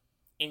you,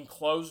 in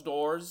closed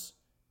doors,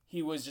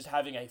 he was just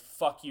having a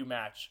fuck you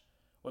match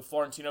with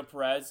Florentino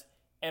Perez.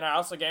 And I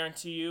also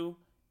guarantee you,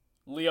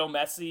 Leo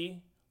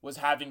Messi was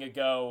having a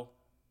go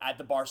at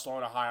the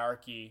Barcelona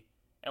hierarchy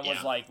and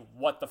was like,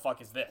 what the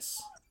fuck is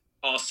this?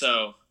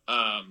 Also,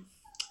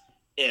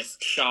 if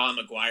Shaw and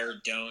Maguire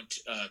don't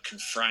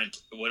confront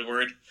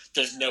Woodward,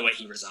 there's no way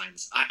he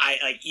resigns. I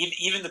like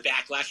even the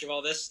backlash of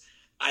all this.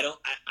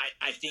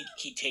 I think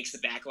he takes the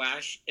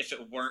backlash if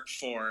it weren't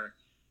for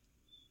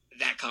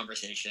that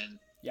conversation.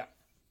 Yeah.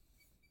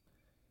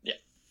 Yeah.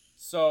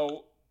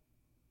 So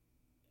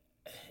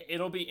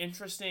it'll be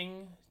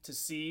interesting to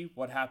see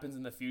what happens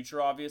in the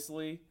future,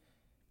 obviously.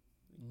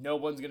 No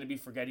one's going to be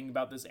forgetting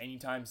about this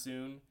anytime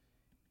soon.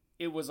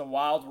 It was a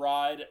wild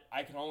ride.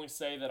 I can only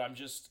say that I'm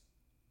just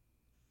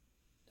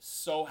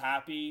so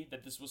happy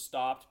that this was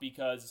stopped,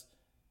 because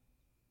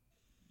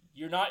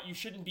you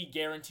shouldn't be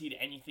guaranteed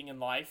anything in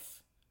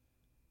life.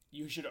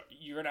 You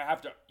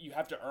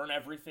have to earn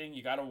everything.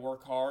 You got to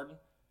work hard.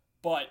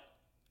 But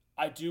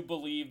I do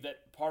believe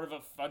that part of a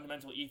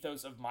fundamental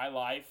ethos of my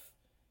life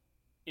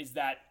is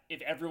that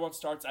if everyone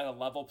starts at a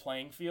level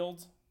playing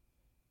field,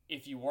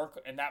 if you work,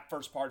 and that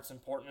first part's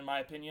important in my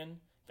opinion,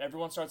 if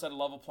everyone starts at a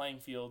level playing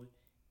field,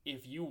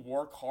 if you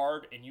work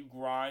hard and you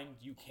grind,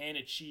 you can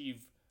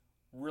achieve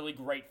really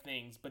great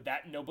things, but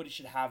that nobody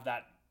should have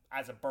that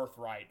as a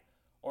birthright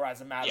or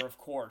as a matter of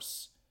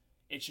course.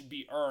 It should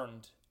be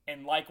earned.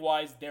 And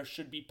likewise, there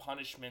should be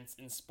punishments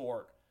in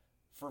sport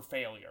for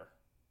failure.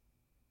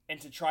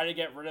 And to try to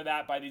get rid of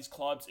that by these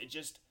clubs,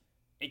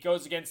 it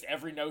goes against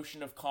every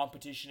notion of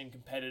competition and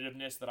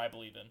competitiveness that I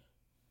believe in.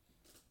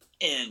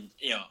 And,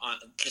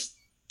 just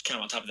kind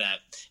of on top of that,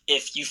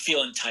 if you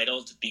feel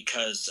entitled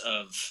because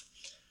of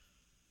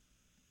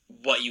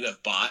what you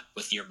have bought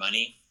with your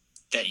money,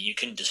 that you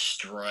can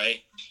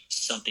destroy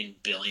something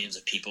billions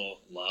of people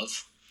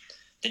love,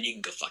 then you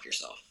can go fuck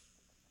yourself.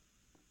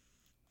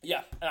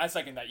 Yeah, and I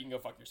second that. You can go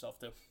fuck yourself,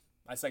 too.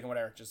 I second what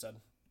Eric just said.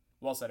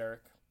 Well said,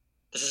 Eric.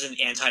 This is an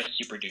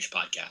anti-Super Douche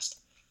podcast.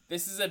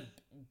 This is a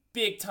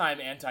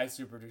big-time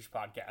anti-Super Douche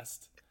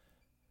podcast.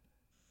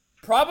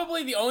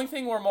 Probably the only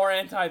thing we're more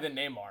anti than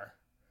Neymar.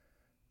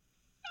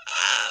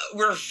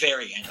 We're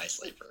very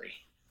anti-slavery.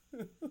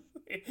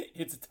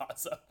 It's a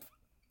toss-up.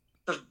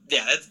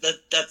 Yeah,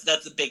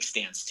 that's a big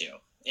stance too.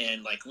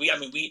 And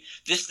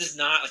this does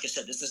not, like I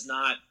said, this does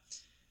not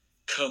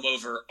come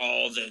over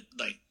all the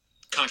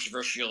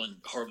controversial and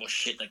horrible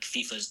shit like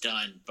FIFA's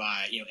done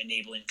by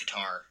enabling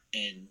Qatar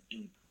and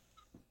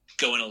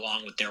going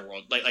along with their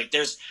world. Like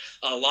there's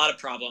a lot of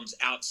problems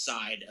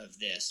outside of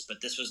this,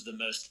 but this was the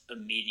most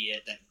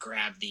immediate that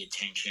grabbed the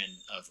attention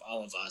of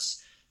all of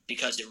us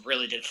because it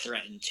really did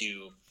threaten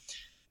to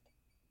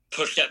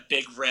push that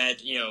big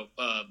red,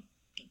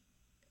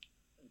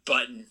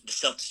 button, the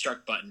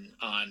self-destruct button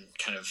on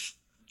kind of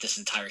this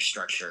entire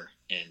structure.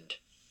 And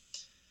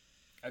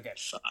okay,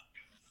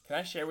 can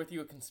I share with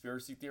you a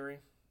conspiracy theory?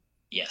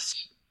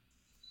 Yes.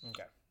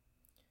 Okay.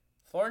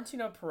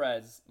 Florentino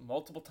Perez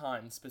multiple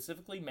times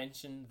specifically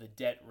mentioned the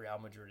debt Real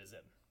Madrid is in.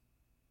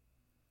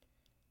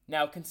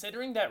 Now,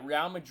 considering that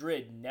Real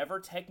Madrid never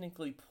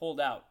technically pulled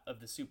out of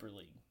the Super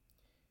League,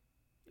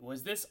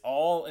 was this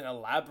all an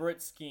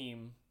elaborate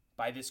scheme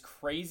by this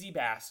crazy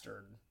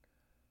bastard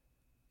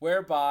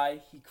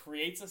whereby he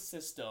creates a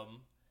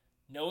system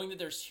knowing that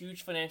there's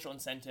huge financial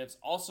incentives,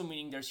 also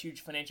meaning there's huge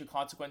financial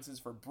consequences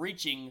for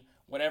breaching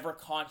whatever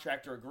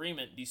contract or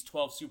agreement these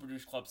 12 Super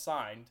Douche clubs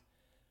signed,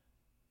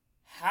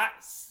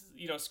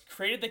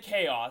 created the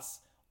chaos,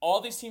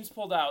 all these teams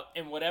pulled out,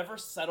 and whatever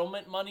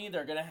settlement money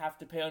they're going to have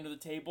to pay under the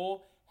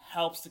table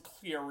helps to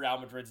clear Real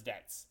Madrid's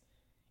debts.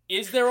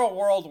 Is there a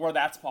world where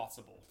that's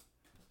possible?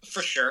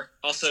 For sure.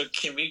 Also,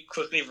 can we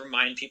quickly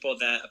remind people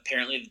that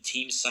apparently the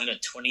team signed a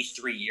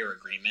 23-year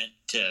agreement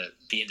to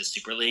be in the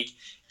Super League,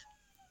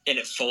 and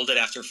it folded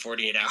after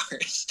 48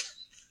 hours?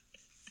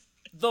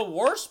 The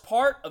worst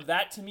part of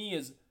that to me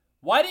is,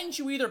 why didn't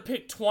you either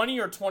pick 20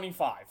 or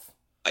 25?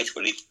 By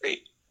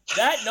 23.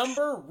 That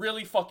number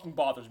really fucking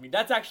bothers me.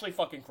 That's actually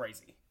fucking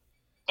crazy.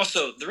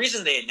 Also, the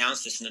reason they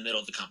announced this in the middle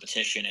of the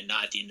competition and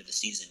not at the end of the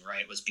season,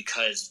 right, was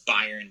because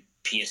Bayern,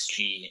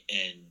 PSG,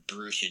 and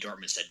Borussia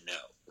Dortmund said no,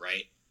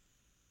 right?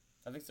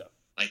 I think so.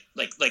 Like,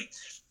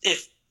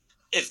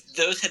 if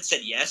those had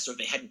said yes, or if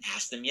they hadn't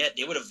asked them yet,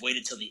 they would have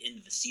waited till the end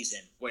of the season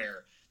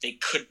where they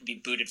couldn't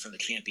be booted from the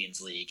Champions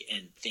League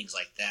and things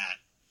like that.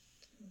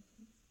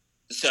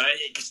 So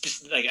it's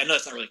just like, I know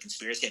it's not really a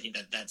conspiracy. I think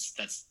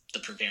that's the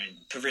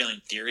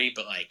prevailing theory,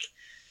 but like,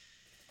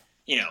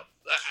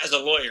 as a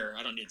lawyer,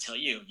 I don't need to tell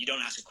you, you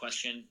don't ask a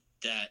question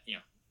that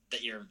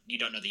you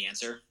don't know the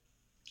answer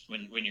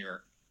when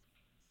you're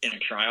in a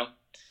trial.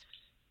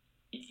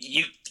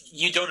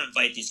 You don't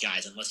invite these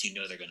guys unless you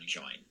know they're going to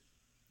join.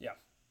 Yeah.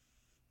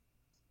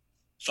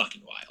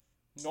 Fucking wild.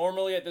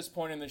 Normally at this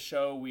point in the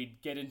show,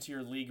 we'd get into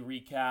your league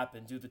recap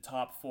and do the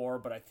top four,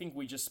 but I think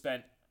we just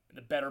spent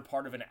the better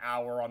part of an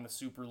hour on the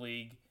Super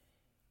League.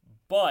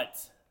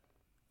 But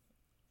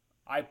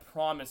I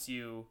promise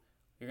you,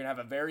 you're going to have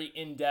a very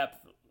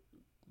in-depth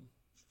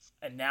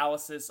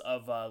analysis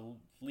of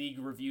league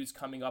reviews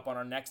coming up on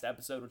our next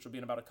episode, which will be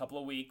in about a couple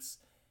of weeks.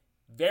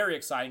 Very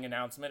exciting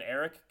announcement.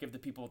 Eric, give the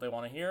people what they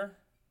want to hear.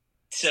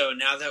 So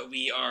now that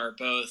we are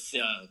both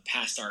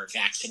past our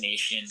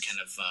vaccination kind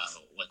of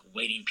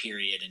waiting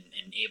period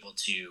and able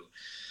to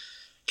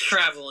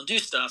travel and do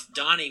stuff,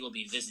 Donnie will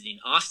be visiting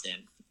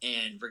Austin,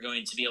 and we're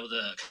going to be able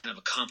to kind of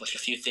accomplish a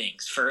few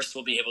things. First,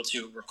 we'll be able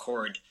to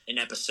record an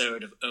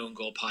episode of Own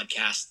Goal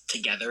Podcast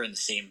together in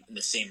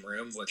the same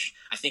room, which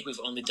I think we've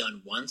only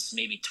done once,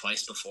 maybe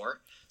twice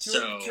before.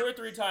 Two or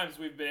three times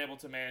we've been able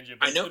to manage it.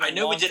 I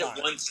know we did it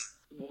once.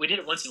 We did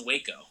it once in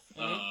Waco.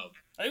 Mm-hmm.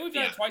 I think we've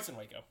done it twice in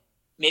Waco.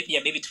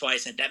 Maybe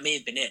twice, and that may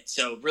have been it.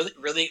 So really,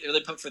 really,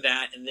 really pumped for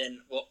that. And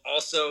then we'll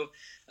also,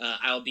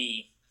 I'll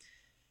be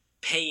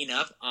paying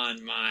up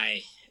on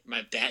my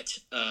bet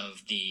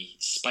of the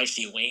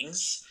spicy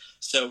wings.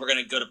 So we're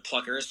gonna go to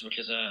Pluckers, which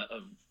is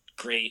a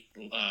great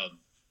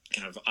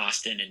kind of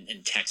Austin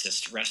and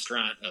Texas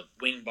restaurant, a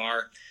wing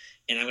bar,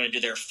 and I'm gonna do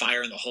their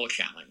Fire in the Hole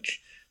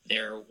challenge.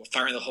 Their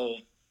Fire in the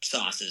Hole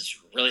sauce is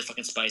really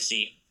fucking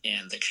spicy,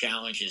 and the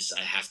challenge is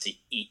I have to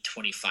eat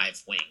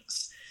 25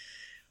 wings.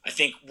 I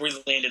think we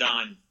landed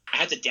on, I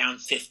had to down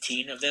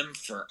 15 of them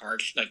for our,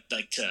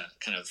 like to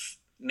kind of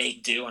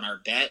make do on our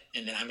bet,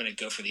 and then I'm going to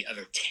go for the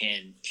other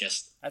 10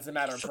 just as a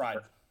matter of pride.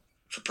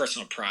 For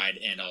personal pride,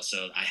 and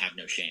also I have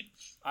no shame.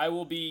 I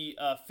will be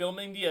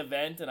filming the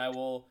event, and I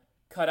will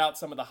cut out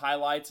some of the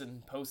highlights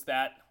and post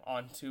that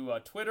onto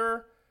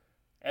Twitter,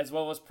 as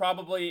well as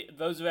probably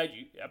those of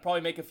you,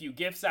 probably make a few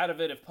GIFs out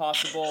of it if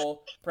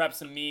possible, perhaps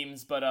some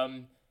memes, but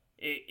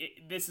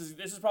this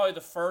is probably the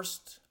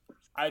first,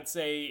 I'd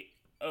say,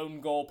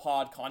 Own Goal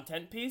Pod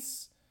content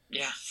piece.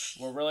 Yeah.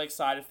 We're really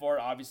excited for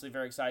it. Obviously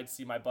very excited to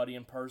see my buddy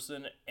in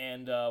person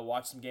and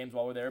watch some games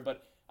while we're there.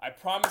 But I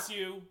promise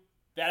you,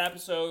 that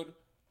episode,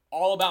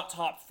 all about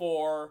top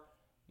four.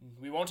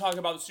 We won't talk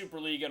about the Super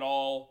League at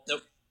all.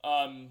 Nope.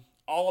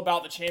 All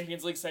about the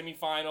Champions League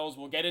semifinals.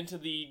 We'll get into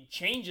the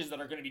changes that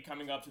are going to be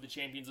coming up to the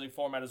Champions League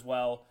format as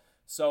well.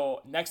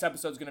 So next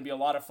episode is going to be a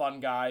lot of fun,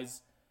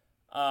 guys.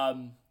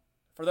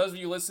 For those of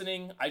you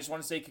listening, I just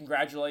want to say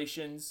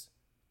congratulations.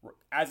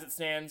 As it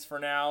stands for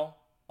now,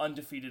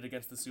 undefeated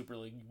against the Super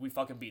League. We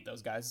fucking beat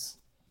those guys.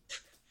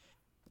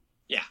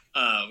 Yeah,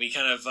 we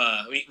kind of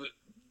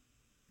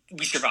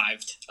we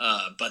survived,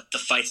 but the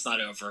fight's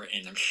not over,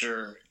 and I'm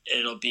sure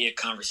it'll be a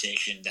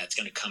conversation that's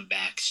going to come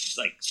back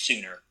like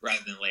sooner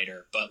rather than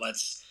later. But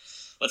let's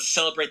let's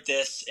celebrate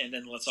this, and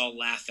then let's all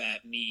laugh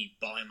at me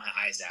bawling my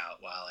eyes out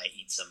while I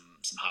eat some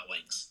hot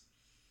wings.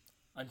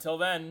 Until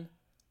then,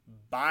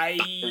 bye.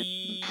 To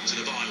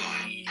the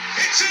byline.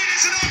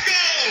 It's an own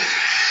goal!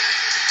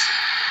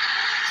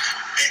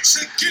 It's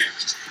a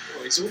gift!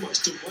 Well, he's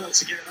almost done well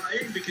to get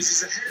that in because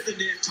he's ahead of the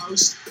near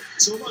post.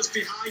 It's almost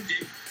behind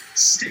him.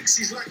 Sticks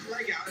his left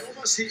leg out. It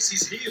almost hits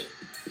his heel.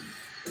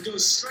 And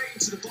goes straight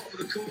into the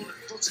bottom corner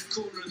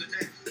of the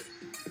net.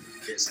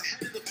 Gets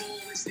ahead of the ball.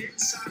 It's the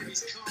inside of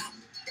his calf.